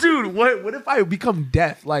 dude? What if I become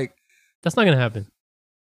deaf? Like, That's not gonna happen.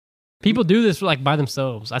 People do this like by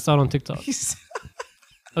themselves. I saw it on TikTok. He's-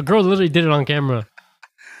 A girl literally did it on camera.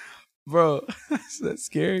 Bro, that's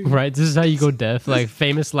scary. Right? This is how you go deaf. Like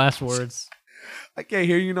famous last words. I can't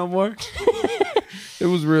hear you no more. It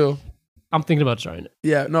was real. I'm thinking about trying it.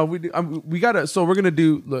 Yeah, no, we gotta. So we're gonna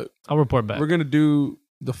do. Look, I'll report back. we're gonna do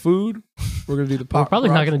the food. We're gonna do the We're pop. probably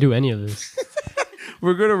not rocks. going to do any of this.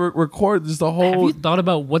 We're gonna record just a Have whole you thought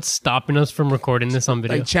about what's stopping us from recording this on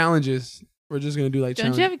video? like challenges. We're just gonna do like Don't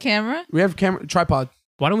challenges. you have a camera? We have camera tripod.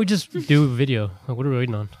 Why don't we just do video? Like, what are we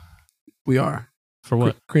waiting on? We are. For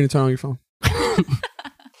what? Karina, turn on your phone.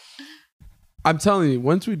 I'm telling you,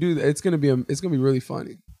 once we do that, it's gonna be really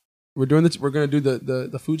funny. We're doing this. We're gonna do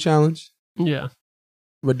the food challenge. Yeah.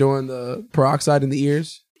 We're doing the peroxide in the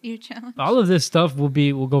ears. Ear challenge. All of this stuff will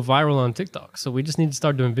go viral on TikTok. So we just need to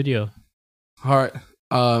start doing video. All right.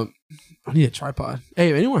 I need a tripod. Hey,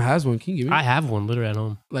 if anyone has one, can you give me? I have one literally at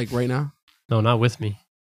home. Like right now. No, not with me.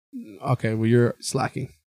 Okay, well you're slacking.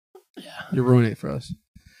 Yeah. You're ruining it for us.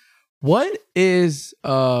 What is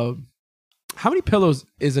how many pillows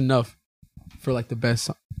is enough for like the best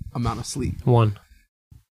amount of sleep? One.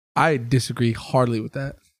 I disagree hardly with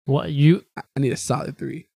that. What you? I need a solid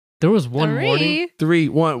 3. There was one morning. 3,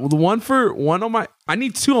 1. Well, the one on my. I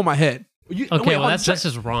need 2 on my head. You, Okay, wait, well that's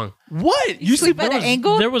just wrong. what You sleep at There an was,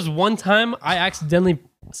 angle? there was one time I accidentally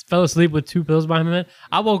fell asleep with 2 pillows behind my head.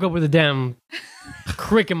 I woke up with a damn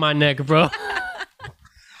crick in my neck, bro.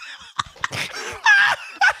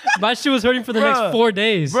 My shit was hurting for the next Bruh. 4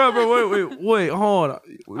 days. bro. Wait. Hold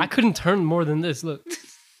on. I couldn't turn more than this. Look,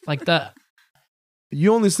 like that.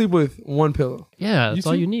 You only sleep with 1 pillow. Yeah, that's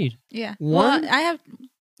all too? you need. Yeah. One? Well, I have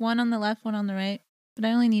one on the left, one on the right, but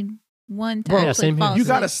I only need one to Bro, yeah, actually same here. fall You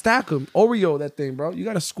gotta asleep. stack them. Oreo that thing, bro. You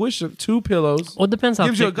gotta squish them. 2 pillows. Well, it depends how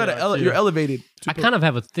Gives you a thick good. they are, too. You're elevated. I kind of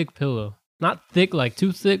have a thick pillow. Not thick, like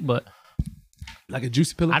too thick, but like a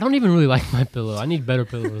juicy pillow. I don't even really like my pillow. I need better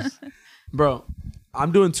pillows. Bro,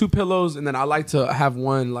 I'm doing 2 pillows, and then I like to have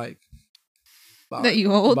one like That you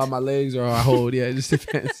hold? by my legs, or I hold. Yeah, it just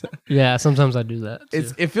depends. Yeah, sometimes I do that.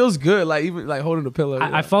 Too. It feels good, like even like holding the pillow.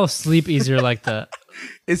 I fall asleep easier like that.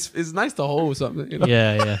 It's nice to hold something. You know?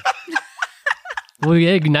 Yeah. Well,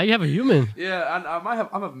 yeah. Now you have a human. Yeah, I might have.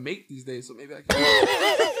 I'm a mate these days, so maybe I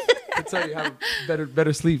can tell you how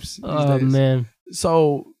better sleeps these Oh days. man,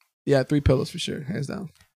 So yeah, 3 pillows for sure, hands down.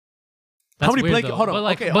 that's How many weird, blankets? though. Hold on. But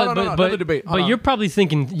like, Okay, but, hold on, but, no, but, another debate. Hold but on. you're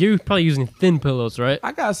probably using thin pillows, right?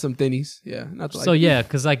 I got some thinnies. Yeah, not like So yeah,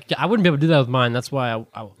 because like I wouldn't be able to do that with mine. That's why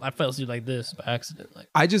I fell asleep like this by accident. Like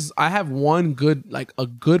I have one good like a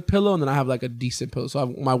good pillow, and then I have like a decent pillow. So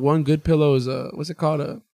my one good pillow is what's it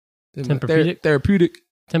called? Tempur-Pedic? Therapeutic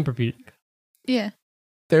Yeah.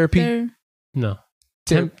 therapy. They're no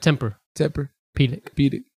Temp- temper Tempur-Pedic.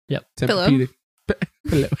 pedic. Yep. Pillow. Tempur-Pedic.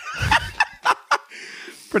 Pillow.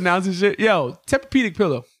 Pronouncing shit. Yo, Tempur-Pedic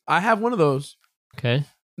pillow. I have one of those. Okay.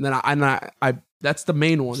 And then I that's the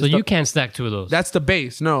main one. So It's you the- can't stack 2 of those. that's the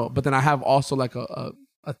base. No, but then I have also like a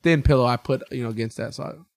thin pillow I put against that.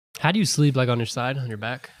 So How do you sleep? Like on your side, on your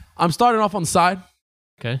back? I'm starting off on the side.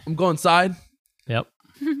 Okay. I'm going side. Yep.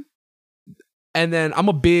 And then I'm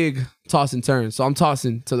a big toss and turn. So I'm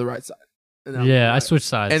tossing to the right side. And then I'm Yeah, going I right. switch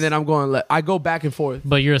sides. And then I'm going I go back and forth.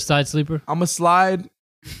 But you're a side sleeper. I'm a slide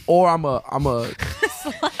or I'm a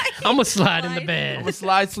I'm a slide in the bed. I'm a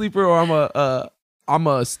slide sleeper, or I'm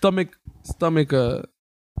a stomach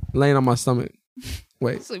laying on my stomach.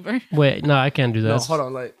 Wait, sleeper. Wait, no, I can't do that. no, hold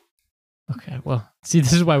on. Like Okay, well, see,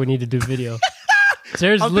 this is why we need to do video.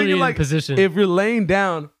 Sarah's I'm literally thinking in like position. if you're laying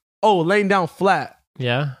down flat,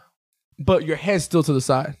 Yeah. but your head's still to the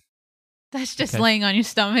side. That's just Okay. laying on your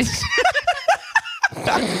stomach.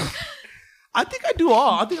 I think I do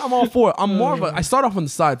all. I think I'm all for it. I'm more of a. I start off on the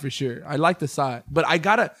side for sure. I like the side, but I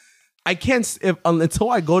can't until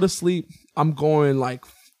I go to sleep. I'm going like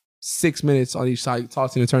 6 minutes on each side,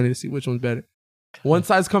 tossing and turning to see which one's better. One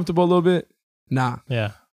side's comfortable a little bit. Nah,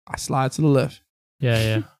 Yeah. I slide to the left.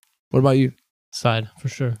 Yeah. What about you? Side, for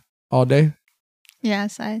sure. All day? Yeah,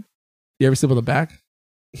 side. You ever sleep on the back?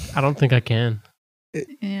 I don't think I can.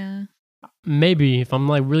 Yeah. Maybe if I'm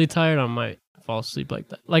like really tired, I might fall asleep like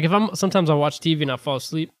that. Like if sometimes I watch TV and I fall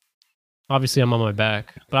asleep. Obviously, I'm on my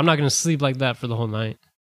back, but I'm not going to sleep like that for the whole night.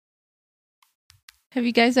 Have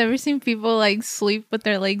you guys ever seen people like sleep with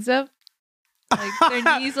their legs up? Like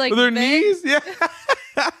their knees like With their bent? knees? Yeah.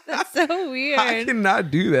 That's so weird. I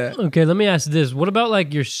cannot do that. Okay, let me ask this. What about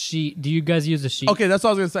like your sheet? Do you guys use a sheet? Okay, that's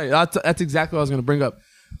what I was gonna say. That's exactly what I was gonna bring up.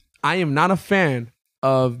 I am not a fan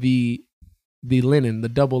of the linen, the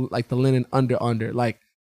double, like the linen under. Like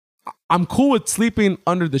I'm cool with sleeping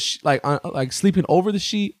under the like sleeping over the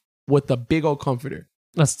sheet with the big old comforter.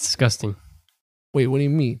 That's disgusting. Wait, what do you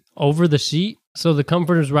mean? Over the sheet, so the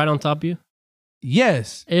comforter's right on top of you.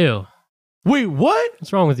 Yes. Ew. Wait, what?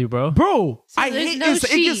 What's wrong with you, bro? Bro, So I there's hate no this. It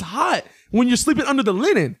gets sheet. hot when you're sleeping under the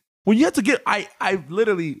linen. When you have to get, I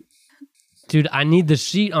literally, Dude, I need the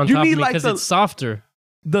sheet on You top of need, me like, because the- it's softer.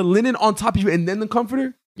 the linen on top of you and then the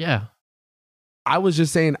comforter. Yeah. I was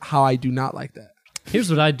just saying how I do not like that. Here's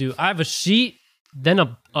what I do. I have a sheet, then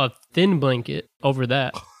a thin blanket over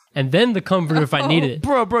that, and then the comforter if I need it.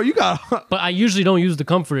 Bro, you got. But I usually don't use the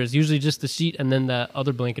comforter. It's usually just the sheet and then that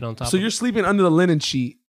other blanket on top. So of you're it. sleeping under the linen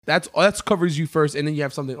sheet. That's covers you first, and then you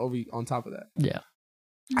have something over you on top of that. Yeah.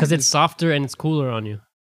 Because it's softer and it's cooler on you.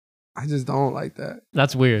 I just don't like that.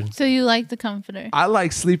 That's weird. So you like the comforter? I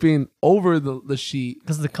like sleeping over the sheet.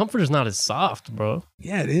 Because the comforter's not as soft, bro.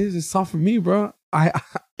 Yeah, it is. It's soft for me, bro.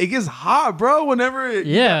 It gets hot, bro. Whenever it,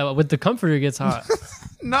 Yeah, with the comforter it gets hot.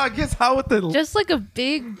 no, it gets hot with the. Just like a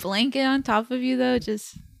big blanket on top of you, though,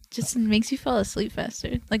 just makes you fall asleep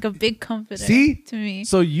faster. Like a big comforter. See? To me.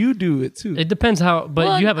 So you do it too. It depends how, but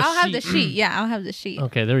Well, you have a I'll sheet. have the sheet. Yeah, I'll have the sheet.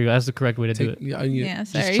 Okay, there we go. That's the correct way to do it. Yeah,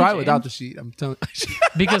 just sorry, try Jane. without the sheet. I'm telling.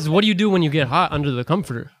 Because what do you do when you get hot under the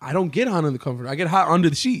comforter? I don't get hot under the comforter. I get hot under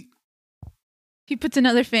the sheet. He puts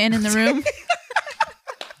another fan in the room.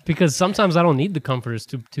 Because sometimes I don't need the comforter. It's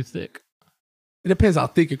too thick. It depends how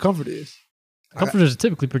thick your comforter is. Comforters are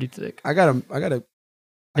typically pretty thick. I gotta.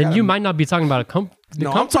 Then you might not be talking about a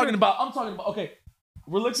No, I'm talking about. Okay,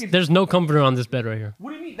 we're looking. There's no comforter on this bed right here.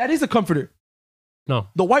 What do you mean? That is a comforter. No,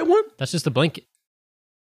 The white one? that's just a blanket.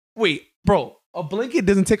 Wait, bro. A blanket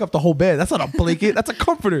doesn't take up the whole bed. That's not a blanket. That's a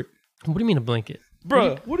comforter, What do you mean a blanket?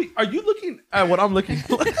 bro. Are you looking at what I'm looking?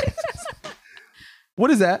 What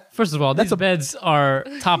is that? First of all, That's these beds are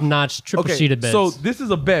top-notch triple Okay, sheeted beds. so this is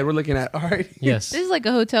a bed we're looking at. All right. yes. This is like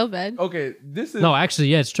a hotel bed. Okay, this is No, actually,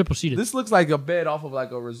 yeah, it's triple sheeted. this looks like a bed off of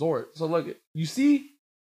like a resort. So look, you see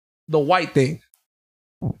the white thing.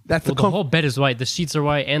 That's Well, a the whole bed is white. The sheets are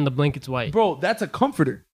white and the blanket's white. bro. That's a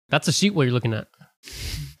comforter. That's a sheet what you're looking at.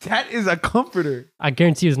 That is a comforter. I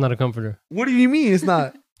guarantee you it's not a comforter. What do you mean it's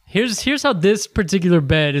not? Here's how this particular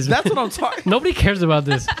bed is. That's what I'm talking. Nobody cares about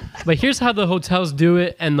this. But here's how the hotels do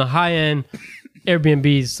it and the high-end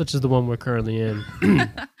Airbnbs, such as the one we're currently in.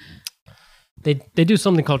 They do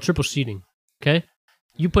something called triple sheeting. Okay?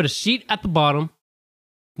 You put a sheet at the bottom,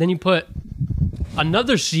 then you put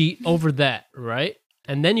another sheet over that, right?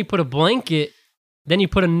 And then you put a blanket, then you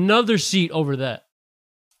put another sheet over that.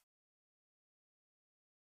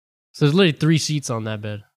 So there's literally 3 sheets on that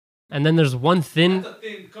bed. And then there's one thin. That's a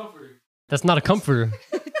thin comforter. That's not a comforter.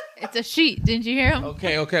 It's a sheet. Didn't you hear him?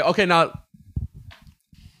 Okay. Now,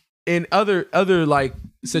 in other like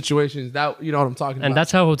situations, that you know what I'm talking And about.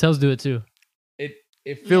 that's how hotels do it too.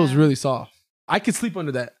 It feels Yeah. really soft. I could sleep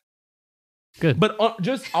under that. Good. But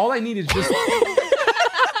just all I need is just.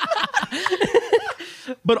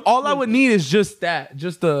 But all I would need is just that,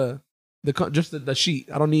 just the sheet.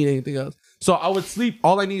 I don't need anything else. So I would sleep.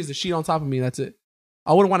 All I need is the sheet on top of me. That's it.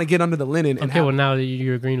 I wouldn't want to get under the linen. And Okay, well now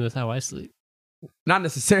you're agreeing with how I sleep. not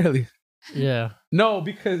necessarily. Yeah. No,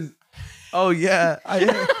 because oh yeah, I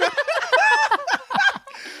am.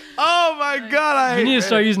 Oh my god, I You need to hate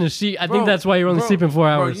start it. using a sheet. I Bro, think that's why you're only bro, sleeping 4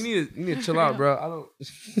 hours. Bro, you need to chill out, bro. I don't.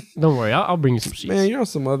 Don't worry, I'll bring you some sheets. Man, you're on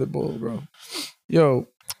some other bull, bro. Yo,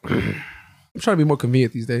 I'm trying to be more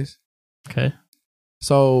convenient these days. Okay.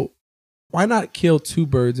 So, why not kill 2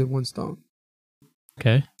 birds in one stone?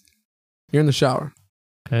 Okay. You're in the shower.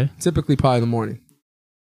 Okay. Typically, probably in the morning.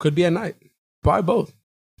 Could be at night. Probably both.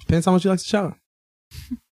 Depends how much you like to shower.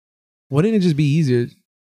 Wouldn't it just be easier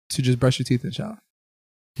to just brush your teeth in the shower?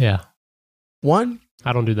 Yeah. One,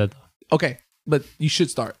 I don't do that though. okay, but you should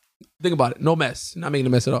start. Think about it. No mess. Not making a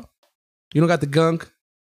mess at all. You don't got the gunk.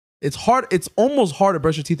 It's hard. It's almost hard to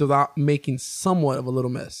brush your teeth without making somewhat of a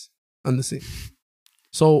little mess on the sink.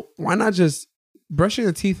 So why not just brushing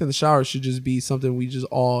your teeth in the shower should just be something we just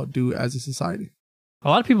all do as a society. A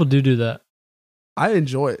lot of people do that. I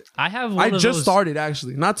enjoy it. I have I one of just those. started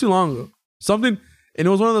actually, not too long ago. Something, and it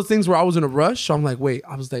was one of those things where I was in a rush. So I'm like, wait,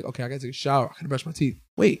 I was like, okay, I gotta take a shower. I gotta brush my teeth.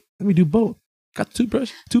 Wait, let me do both. Got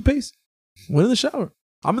toothbrush, toothpaste. Went in the shower.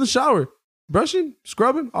 I'm in the shower, brushing,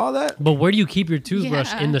 scrubbing, all that. But where do you keep your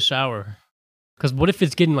toothbrush Yeah. in the shower? Because what if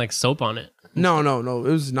it's getting like soap on it? No. It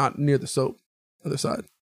was not near the soap. Other side.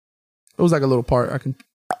 It was like a little part. I can.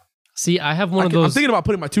 See, I have one I of can I'm those. thinking about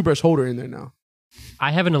putting my toothbrush holder in there now.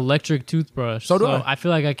 I have an electric toothbrush. So do I. I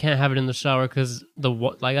feel like I can't have it in the shower because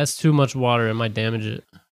like that's too much water. It might damage it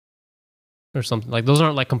or something. Like those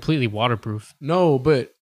aren't like completely waterproof. No,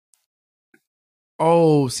 but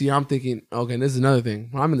oh, see, I'm thinking. Okay, this is another thing.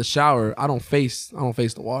 When I'm in the shower, I don't face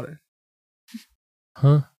the water.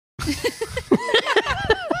 Huh?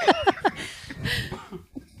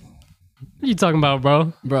 What are you talking about,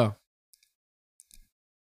 bro? Bro,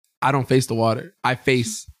 I don't face the water. I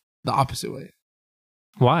face the opposite way.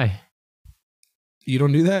 Why? You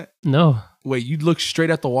don't do that? No. Wait, you look straight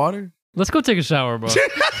at the water? Let's go take a shower, bro.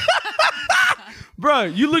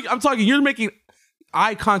 Bro, I'm talking, you're making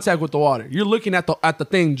eye contact with the water. You're looking at the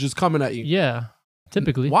thing just coming at you. Yeah,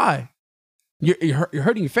 typically. Why? You're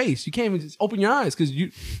hurting your face. You can't even just open your eyes because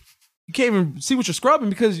you can't even see what you're scrubbing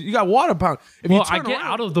because you got water pound. If Well, you turn I get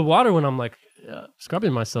around, out of the water when I'm like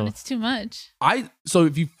scrubbing myself. It's too much. so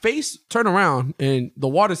if you turn around and the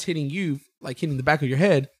water's hitting you, like hitting the back of your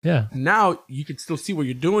head, Yeah. now you can still see what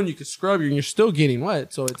you're doing. You can scrub, and you're still getting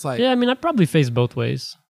wet. So it's like, Yeah, I mean, I probably face both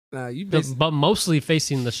ways, nah, but mostly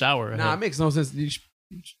facing the shower. nah, it makes no sense.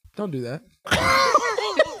 Don't do that.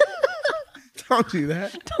 Don't do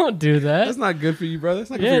that. Don't do that. That's not good for you, brother. That's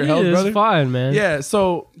not good Yeah, for your health, it's brother. fine, man. Yeah,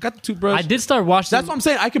 so got the toothbrush. I did start washing. That's what I'm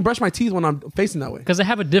saying. I can brush my teeth when I'm facing that way. Because I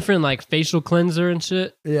have a different like facial cleanser and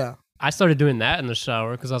shit. Yeah. I started doing that in the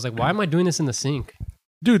shower because I was like, why am I doing this in the sink?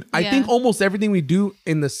 Dude, I Yeah. think almost everything we do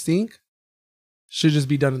in the sink should just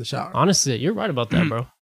be done in the shower. Honestly, you're right about that, bro.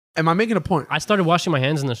 Am I making a point? I started washing my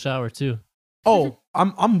hands in the shower too. Oh,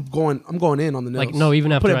 I'm going in on the nails. Like, no,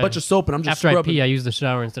 even after put a I- bunch of soap and I'm just After I scrubbing. pee, I use the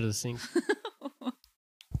shower instead of the sink.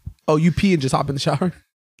 Oh, you pee and just hop in the shower?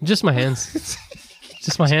 Just my hands.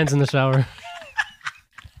 Just my hands in the shower.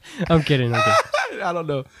 I'm kidding. I don't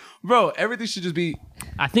know. Bro, everything should just be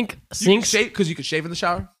I think you can sinks. shave because you can shave in the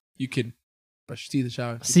shower. You can brush your teeth in the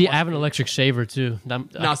shower. You See, can I have an wash- electric shaver too. Now,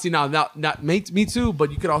 me too,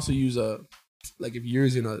 but you could also use like if you're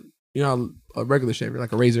using a regular shaver,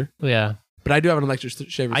 like a razor. Yeah. But I do have an electric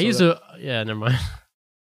shaver. I use yeah, never mind.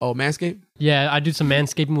 Oh, Manscaped? Yeah, I do some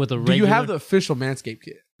manscaping with a regular. Do you have the official Manscaped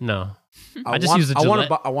kit? No. I just use the I Gillette.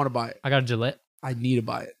 want to buy it. I got a Gillette. I need to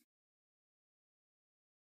buy it.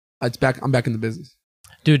 It's back. I'm back in the business.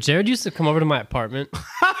 Dude, Jared used to come over to my apartment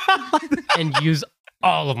and use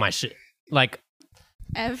all of my shit. Like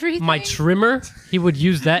Everything. my trimmer, he would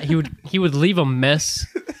use that. He would leave a mess.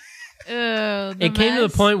 It came to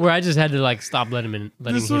the point where I just had to like stop letting him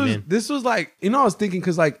in. This was like, I was thinking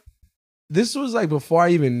because like this was like before I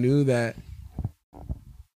even knew that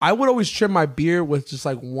I would always trim my beard with just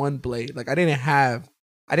like one blade. Like I didn't have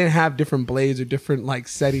different blades or different like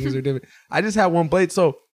settings or different. I just had one blade.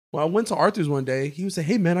 So when I went to Arthur's one day, he would say,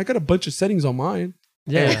 "Hey man, I got a bunch of settings on mine.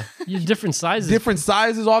 Yeah, you have different sizes. Different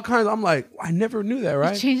sizes, all kinds." I'm like, I never knew that, It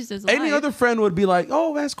right? changed his Any life. other friend would be like,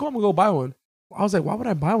 "Oh, that's cool. I'm gonna go buy one." I was like, "Why would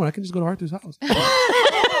I buy one? I can just go to Arthur's house."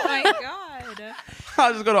 Oh my god.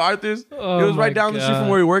 I'll just go to Arthur's. Oh It was my right down the street from God.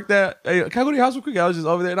 where we worked at. Hey, can I go to your house real quick? I was just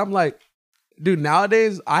over there, and I'm like, dude,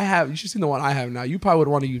 nowadays you should see the one I have now. You probably would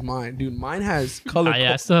want to use mine, dude. Mine has color.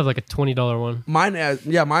 Yeah, I still have like a $20 one. Mine's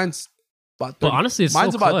about 30. But honestly, it's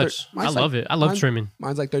Mine's so about clutch. I mine's love like- it. I love mine- trimming.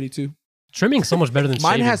 Mine's like 32. Trimming's so much better than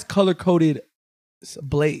Mine shaving. has color coded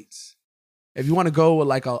blades. If you want to go with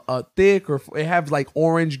like a thick or it has like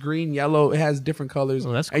orange, green, yellow, it has different colors.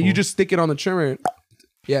 Oh, that's And you cool. just stick it on the trimmer.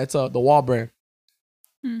 Yeah, it's the Wall brand.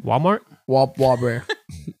 Walmart. Wall brand.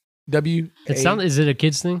 Is it a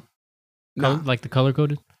kids thing? Nah, Like the color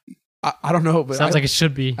coded? I don't know, but Sounds like it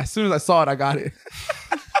should be. as soon as I saw it, I got it.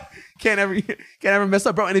 can't ever mess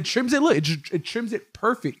up, bro. And it trims it. Look, it trims it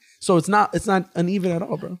perfect. So it's not uneven at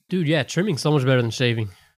all, bro. Dude, yeah, trimming's so much better than shaving.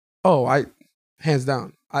 Oh, hands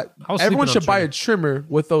down. I was Everyone sleeping should on buy a trimmer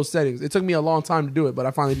with those settings. It took me a long time to do it, but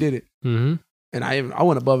I finally did it. Mm-hmm. And I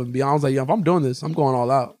went above and beyond. I was like, yo, if I'm doing this, I'm going all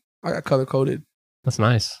out. I got color coded That's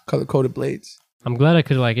nice. blades. I'm glad I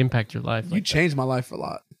could like impact your life. You Like changed my life a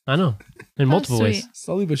lot, I know. In multiple sweet. ways.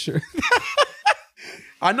 slowly but sure.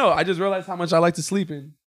 I know. I just realized how much I like to sleep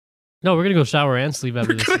in. No, we're gonna go shower and sleep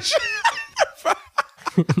after this.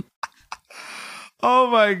 Oh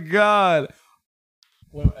my god.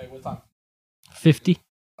 What time? 50.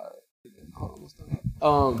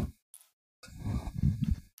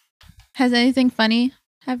 Has anything funny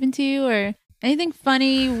happened to you or anything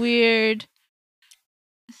funny, weird,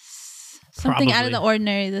 something out of Probably. the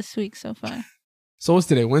ordinary this week so far? So what's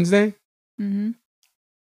today? Wednesday? Mm-hmm.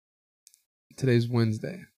 Today's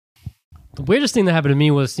Wednesday. The weirdest thing that happened to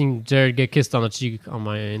me was seeing Jared get kissed on the cheek on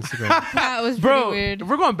my Instagram. That was pretty Bro, weird. if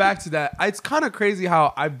we're going back to that, it's kind of crazy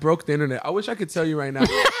how I broke the internet. I wish I could tell you right now.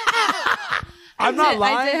 I'm not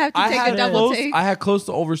lying. I did have to take had a double close, take. I had close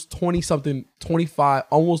to over 20-something, 25,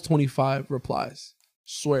 almost 25 replies.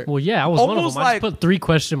 Swear. Well, yeah, I was one of Almost them. I like- just put 3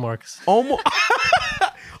 question marks. Almost,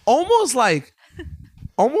 almost like,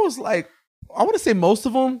 I want to say most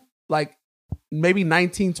of them, like maybe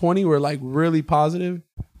 19, 20 were like really positive.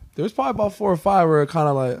 There was probably about 4 or 5 where kind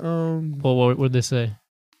of like, Well, what would they say?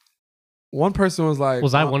 one person was like,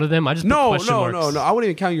 Was I one of them? I just put No, question marks. I wouldn't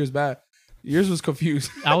even count you as bad. Yours was confused.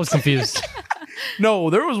 I was confused. No,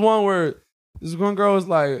 there was one where this one girl was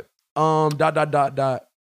like, dot.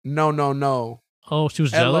 No. Oh, she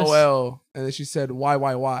was jealous. LOL. And then she said, why?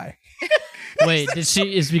 Wait, did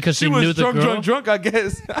she? Is because she, She knew was the girl? drunk, I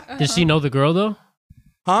guess. Did she know the girl though?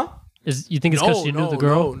 Huh? You think it's because she knew the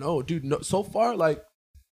girl? No, dude. No. So far, like,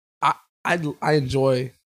 I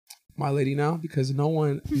enjoy my lady now because no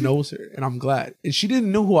one knows her, and I'm glad. And she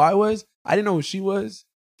didn't know who I was. I didn't know who she was.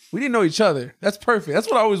 We didn't know each other. That's perfect. That's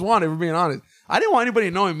what I always wanted, for being honest. I didn't want anybody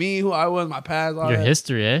knowing me, who I was, my past, all Your that.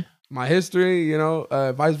 history, eh? My history,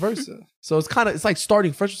 vice versa. So it's like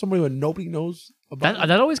starting fresh with somebody when nobody knows about.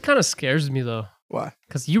 That always kind of scares me though, Why?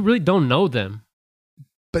 because you really don't know them.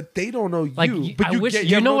 But they don't know Like, you. But I wish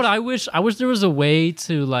you know what I wish. I wish there was a way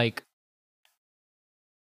to like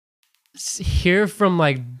hear from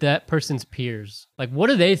like that person's peers. Like, what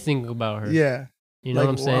do they think about her? Yeah, you know what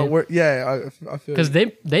I'm saying? I feel Because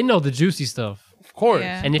you. they know the juicy stuff. Of course.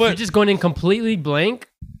 Yeah. And if you're just going in completely blank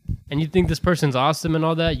and you think this person's awesome and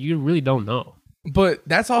all that, you really don't know. But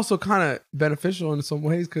that's also kind of beneficial in some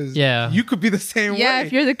ways because you could be the same way. Yeah,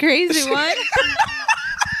 if you're the crazy one.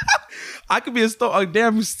 I could be a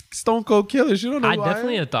damn stone cold killer. She don't know. I who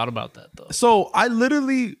definitely I am. had thought about that though. So I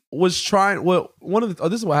literally was trying. Well, this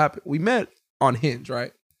is what happened. We met on Hinge,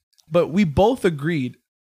 right? But we both agreed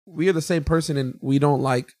we are the same person, and we didn't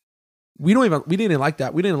like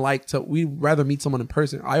that. We didn't like to. We'd rather meet someone in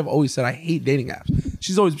person. I've always said I hate dating apps.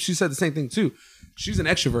 She said the same thing too. She's an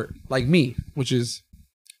extrovert like me, which is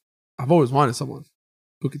I've always wanted someone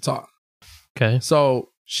who could talk. Okay. So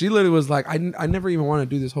she literally was like, I never even want to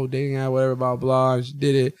do this whole dating app, whatever, blah, blah. And she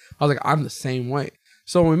did it. I was like, I'm the same way.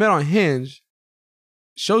 So when we met on Hinge,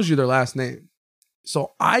 shows you their last name.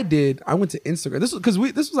 So I went to Instagram. This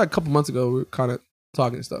was like a couple months ago. We were kind of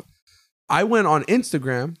talking and stuff. I went on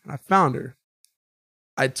Instagram and I found her.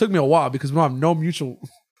 It took me a while because we have no mutual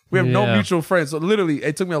friends. So literally,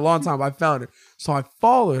 it took me a long time, but I found her. So I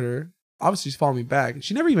followed her. Obviously, she's followed me back.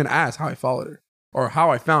 She never even asked how I followed her or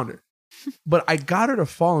how I found her. But I got her to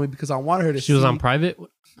follow me because I wanted her to She was on private?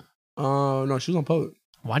 No, she was on public.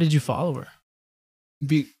 Why did you follow her?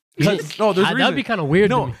 Because, no, there's a reason. That'd be kind of weird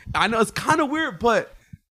to No, me. I know it's kind of weird, but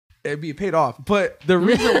it paid off. But the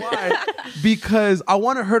reason why, because I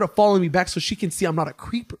wanted her to follow me back so she can see I'm not a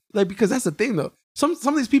creeper. Like, because that's the thing though. Some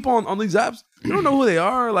of these people on these apps, you don't know who they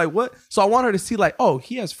are. Like what? So I want her to see like, oh,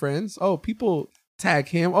 he has friends. Oh, people tag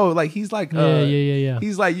him. Oh, like he's like, yeah.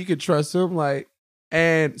 He's like, you could trust him. Like,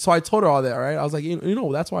 and so I told her all that. Right? I was like, you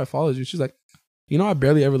know, that's why I followed you. She's like, I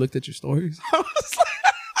barely ever looked at your stories. I was like,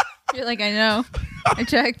 You're like, I know. I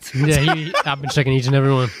checked. Yeah, I've been checking each and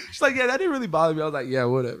every one. she's like, yeah, that didn't really bother me. I was like, yeah,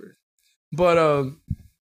 whatever. But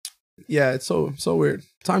yeah, it's so weird.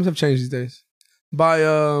 Times have changed these days.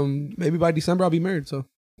 Maybe by December I'll be married. So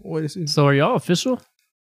wait to see. So are y'all official?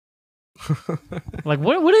 Like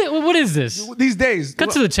what is this? These days,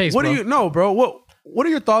 Cut to the chase, What bro. do you know, bro? What are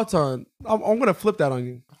your thoughts on? I'm gonna flip that on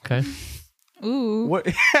you. Okay. Ooh. What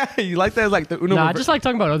you like that? Is like the Uno. Nah, I reverse? just like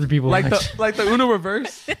talking about other people. like the Uno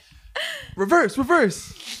reverse.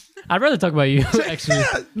 reverse. I'd rather talk about you, actually.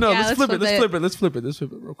 No, Yeah, let's flip it. Let's flip it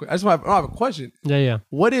real quick. I have a question. Yeah.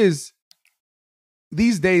 What is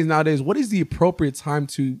these days nowadays? What is the appropriate time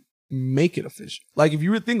to make it official? Like, if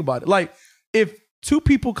you really think about it, like if two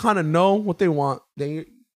people kind of know what they want, they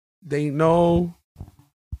know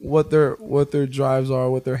what their drives are,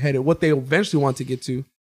 what they're headed, what they eventually want to get to.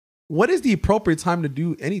 What is the appropriate time to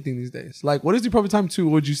do anything these days? Like, what is the appropriate time to?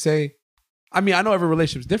 Would you say? I mean, I know every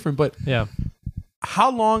relationship is different, but Yeah. how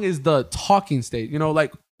long is the talking stage?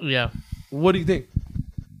 Like, Yeah. what do you think?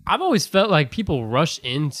 I've always felt like people rush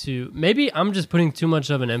into, maybe I'm just putting too much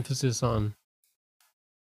of an emphasis on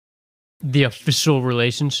the official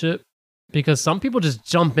relationship, because some people just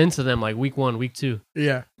jump into them like week 1, week 2,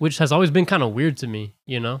 Yeah. which has always been kind of weird to me,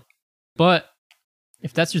 But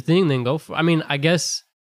if that's your thing, then go for it. I mean, I guess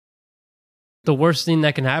the worst thing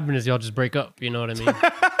that can happen is y'all just break up, you know what I mean?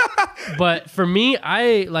 But for me,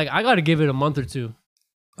 I got to give it a month or two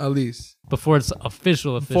At least before it's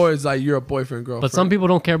official. before it's like you're a boyfriend, girlfriend. But some people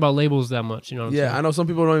don't care about labels that much, you know what I'm saying? I know some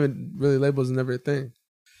people don't even really labels and never a thing.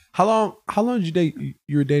 How long did you date?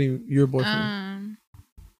 You were dating your boyfriend?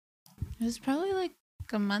 It was probably like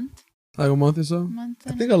a month. Like a month or so.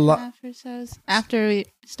 I think a lot. Half or so after we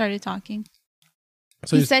started talking.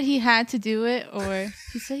 So he said he had to do it, or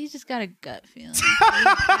he said he just got a gut feeling. So he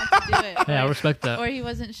had to do it. Hey, I respect that. Or he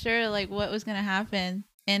wasn't sure like what was gonna happen,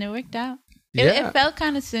 and it worked out. Yeah. It felt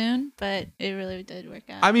kind of soon, but it really did work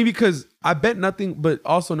out. I mean, because I bet nothing, but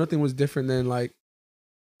also nothing was different than like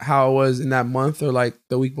how it was in that month or like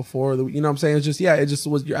the week before. You know what I'm saying? It's just, it just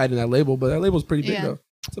was, you're adding that label, but that label's pretty big though.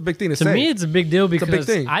 It's a big thing to To say. me, it's a big deal a big because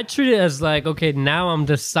thing. I treat it as like, okay, now I'm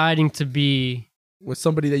deciding to be With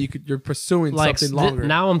somebody that you're pursuing like something longer.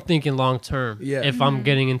 now I'm thinking long term. Yeah. If I'm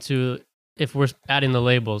getting into, if we're adding the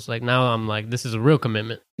labels, like now I'm like, this is a real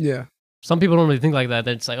commitment. Yeah. Some people don't really think like that.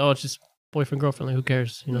 They're just like, oh, it's just boyfriend, girlfriend. Like, who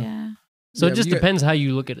cares? You know? Yeah. So Yeah, it just but you depends how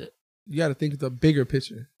you look at it. You got to think of the bigger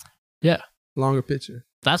picture. Yeah. Longer picture.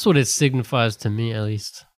 That's what it signifies to me, at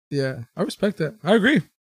least. Yeah. I respect that. I agree.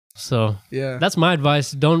 So Yeah. that's my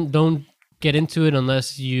advice. Don't get into it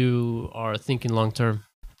unless you are thinking long term.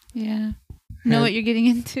 Yeah. Know Yeah. what you're getting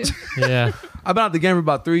into. Yeah. I've been out the game for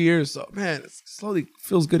about 3 years, so man, it slowly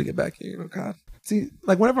feels good to get back here. You know, God. See,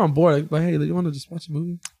 like whenever I'm bored, like, hey, you want to just watch a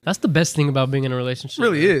movie? That's the best thing about being in a relationship. It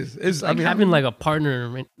really man. is. It's Like having like a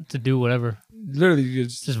partner to do whatever. literally you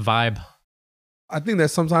It's just vibe. I think that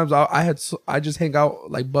sometimes I just hang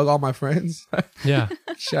out, like bug all my friends. Yeah.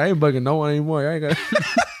 Shit, I ain't bugging no one anymore. Y'all ain't gonna,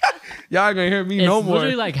 y'all ain't gonna hear me It's no more.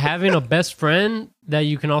 literally like having a best friend that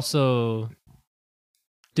you can also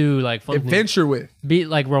do like fun things. Adventure with. Be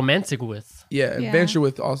like romantic with. Yeah, Yeah. adventure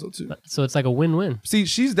with also too. So it's like a win-win. See,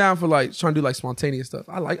 she's down for like trying to do like spontaneous stuff.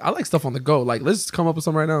 I like stuff on the go. Like, let's come up with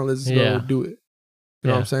something right now. Let's Yeah. go do it. You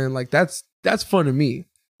know what Yeah. I'm saying? Like that's fun to me.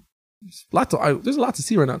 There's a lot to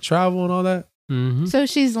see right now. Travel and all that. Mm-hmm. So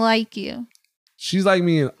she's like you. She's like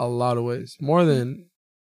me in a lot of ways. More than.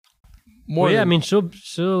 Well, yeah, I than- mean, she'll.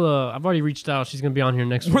 I've already reached out. She's gonna be on here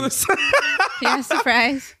next more week. than- Yeah,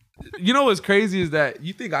 surprise. You know what's crazy is that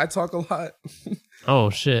you think I talk a lot. Oh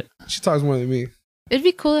shit! She talks more than me. It'd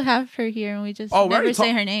be cool to have her here and we just Oh, we never already say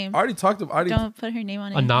talk- her name. I already talked about. Don't put her name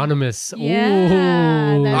on it. Anonymous. Yeah,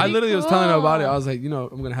 Ooh. that'd I be literally was telling her about it. cool. I was like, you know,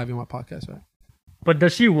 I'm gonna have you on my podcast, right? But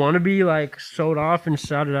does she want to be like showed off and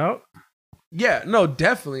shouted out? Yeah, no,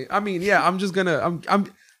 definitely. I mean, yeah, I'm just gonna.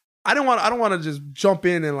 I don't want to just jump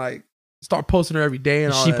in and like start posting her every day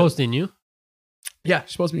and Is all she that. posting you? Yeah,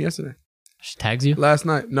 she posted me yesterday, She tags you. last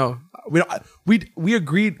night. No, we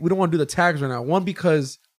agreed we don't want to do the tags right now. One,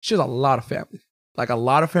 because she has a lot of family, like a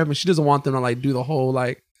lot of family. She doesn't want them to like do the whole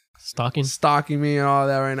like Stalking. stalking me and all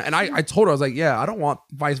that right now. And I told her, I was like, yeah, I don't want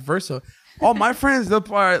vice versa. All my friends, they're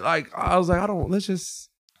part like, I was like, I don't. Let's just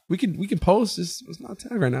we can post. It's not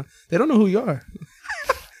tag right now. They don't know who you are.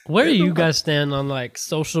 Where do you guys stand on like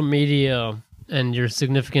social media and your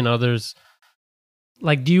significant others?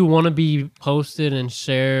 Like, do you want to be posted and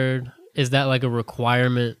shared? Is that like a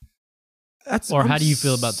requirement, or how do you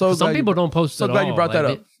feel about that? 'Cause some people don't post So at glad all. you brought that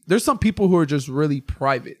Like, up. There's some people who are just really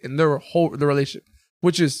private in their relationship,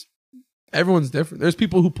 which is everyone's different. There's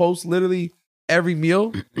people who post literally every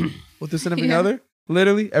meal with the significant Yeah. other.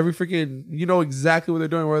 Literally every freaking, you know exactly what they're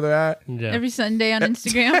doing, where they're at. Yeah. Every Sunday on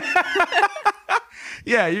Instagram.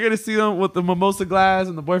 Yeah, you're gonna see them with the mimosa glass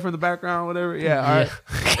and the boyfriend in the background, whatever. Yeah, all right.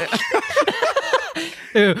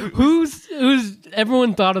 Ew, who's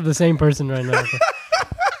everyone thought of the same person right now?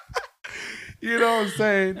 You know what I'm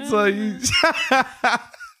saying? So you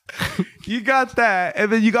you got that,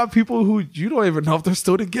 and then you got people who you don't even know if they're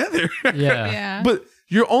still together. Yeah. Yeah. But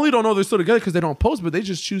you only don't know they're still together because they don't post, but they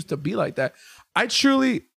just choose to be like that. I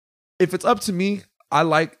truly, if it's up to me, I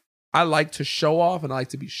like to show off and I like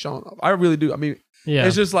to be shown off. I really do. I mean, Yeah.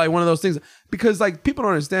 it's just like one of those things because like people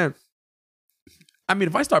don't understand. I mean,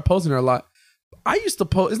 if I start posting her a lot, I used to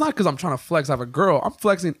post. It's not because I'm trying to flex. I have a girl. I'm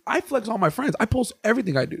flexing. I flex all my friends. I post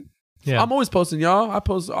everything I do. Yeah. I'm always posting, y'all.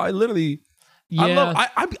 I literally. Yeah. I love.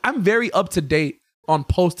 I'm very up to date on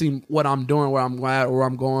posting what I'm doing, where I'm at, or where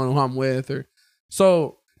I'm going, who I'm with, or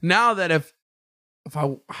so now that if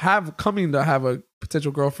I have coming to have a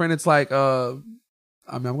potential girlfriend, it's like I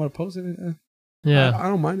mean I'm gonna post it. Yeah. I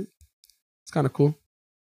don't mind it. It's kind of cool.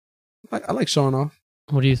 I like showing off.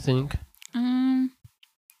 What do you think?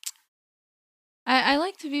 I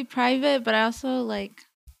like to be private, but I also like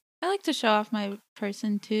to show off my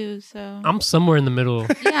person too. So I'm somewhere in the middle.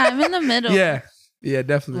 yeah, I'm in the middle. Yeah,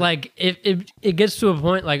 definitely. Like if it gets to a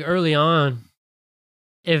point like early on,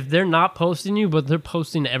 if they're not posting you but they're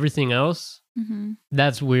posting everything else, Hmm.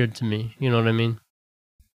 that's weird to me. You know what I mean?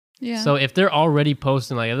 Yeah. So if they're already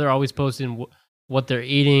posting, like if they're always posting what they're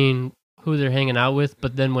eating, who they're hanging out with,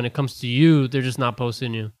 but then when it comes to you, they're just not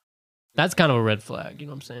posting you. That's kind of a red flag. You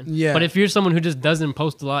know what I'm saying? Yeah. But if you're someone who just doesn't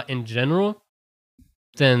post a lot in general,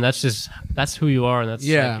 then that's who you are, and that's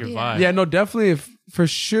Yeah. like your Yeah. vibe. yeah, no, definitely.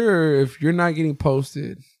 If you're not getting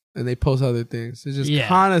posted and they post other things, it just Yeah.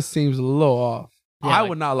 kind of seems a little off. Yeah, I like,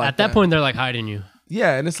 would not like at that point they're like hiding you.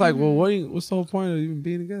 Yeah, and it's like, well, Mhm. what's the whole point of even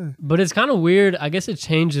being together? But it's kind of weird. I guess it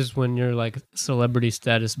changes when you're like celebrity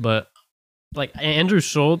status. But like Andrew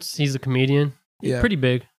Schultz, he's a comedian, Yeah, pretty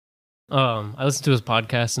big. I listen to his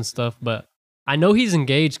podcast and stuff, but I know he's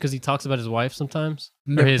engaged because he talks about his wife sometimes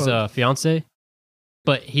or Never his post. fiance.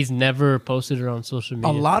 but he's never posted it on social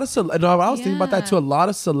media. A lot of no, I was thinking about that too. A lot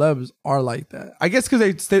of celebs are like that. I guess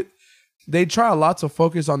because they try a lot to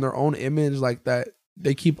focus on their own image, like that.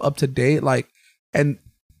 They keep up to date, like, and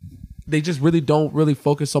they just really don't really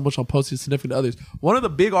focus so much on posting significant others. One of the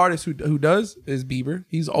big artists who does is Bieber.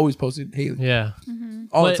 He's always posting Hailey. Yeah.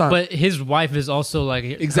 All the time. But his wife is also like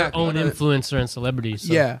Exactly. her own influencer and celebrity.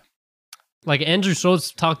 So. Yeah. Like Andrew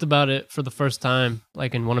Schultz talked about it for the first time,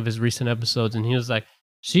 like in one of his recent episodes, and he was like,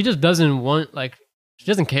 she just doesn't want, like, she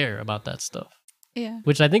doesn't care about that stuff. Yeah.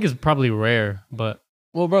 Which I think is probably rare, but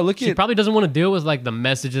Well, bro, look she at probably doesn't want to deal with like the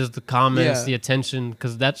messages, the comments, Yeah. the attention,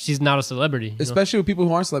 because she's not a celebrity. You know? especially with people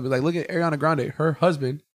who aren't celebrities. Like, look at Ariana Grande. Her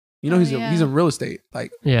husband, you know, Oh, he's yeah. in real estate.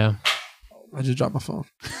 Like, Yeah. I just dropped my phone.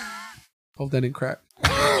 Hope that didn't crack.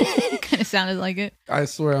 Kind of sounded like it. I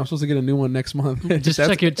swear, I'm supposed to get a new one next month. Just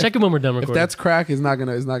check it when we're done If recording. that's crack, I'm not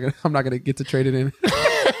gonna get to trade it in.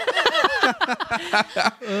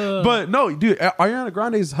 But no, dude, Ariana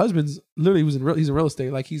Grande's husband's literally he's in real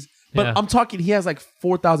estate. Like Yeah. I'm talking, he has like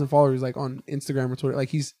 4,000 followers like on Instagram or Twitter. Like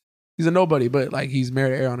he's a nobody, but like he's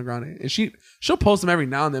married to Ariana Grande, and she'll post him every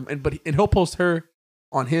now and then, and he'll post her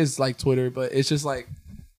on his like Twitter, but it's just like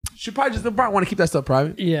they'll probably want to keep that stuff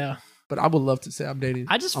private. Yeah. But I would love to say I'm dating.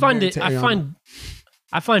 I just I'm find married it. to Ariana.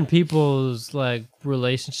 I find people's like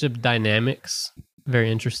relationship dynamics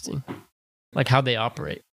very interesting, like how they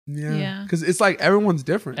operate. Yeah. because it's like everyone's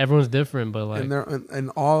different, Everyone's different, but like and they're and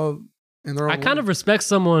all in their own I kind way. of respect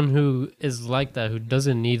someone who is like that, who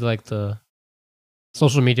doesn't need like the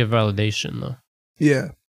social media validation though. Yeah.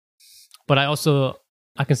 But I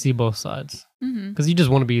can see both sides Mm-hmm. because you just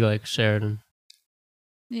want to be like shared and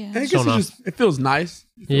Yeah. And I guess Shown off. it feels nice.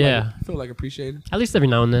 You feel Yeah. like, feel like appreciated. at least every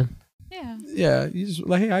now and then. Yeah. Yeah, you just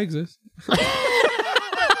like, hey, I exist.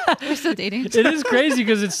 We're still dating. It is crazy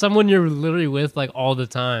because it's someone you're literally with like all the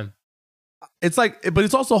time. It's like, but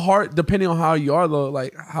it's also hard depending on how you are though.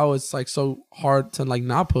 Like how it's like so hard to like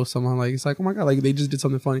not post someone. Like it's like, oh my god, like they just did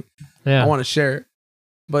something funny. Yeah. I want to share it,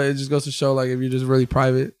 but it just goes to show like if you're just really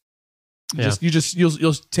private,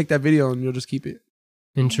 you'll take that video and you'll just keep it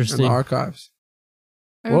in Interesting. the archives.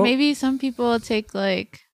 Or Well- maybe some people take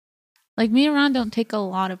like me and Ron don't take a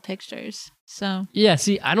lot of pictures. So Yeah,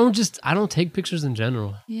 see, I don't take pictures in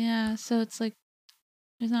general. yeah, so it's like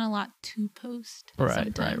there's not a lot to post.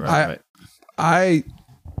 Right. sometimes. I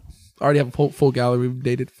already have a full gallery. We've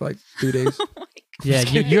dated for like 3 days. Yeah,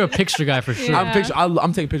 you're a picture guy for sure. Yeah.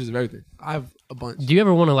 I'm taking pictures of everything. I have a bunch. Do you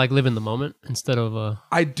ever want to like live in the moment instead of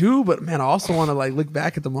I do, but man, I also want to like look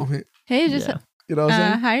back at the moment. Hey, just yeah, You know what I'm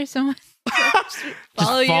saying? hire someone.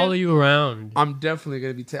 just follow you around? I'm definitely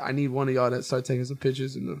gonna be. I need one of y'all to start taking some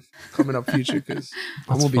pictures in the coming up future because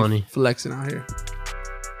I'm That's gonna funny. be flexing out here.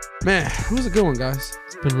 Man, it was a good one, guys.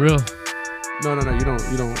 It's been real. No, you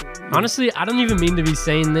don't. Honestly, I don't even mean to be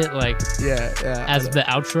saying it like Yeah. as the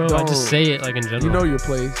outro. I Don't. just say it like in general. You know your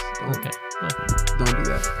place. Don't, Okay. Well, don't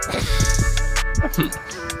do that.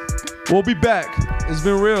 We'll be back. It's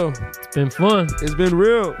been real. it's been fun. It's been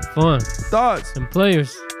real. Fun. Thoughts And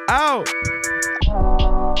players. out.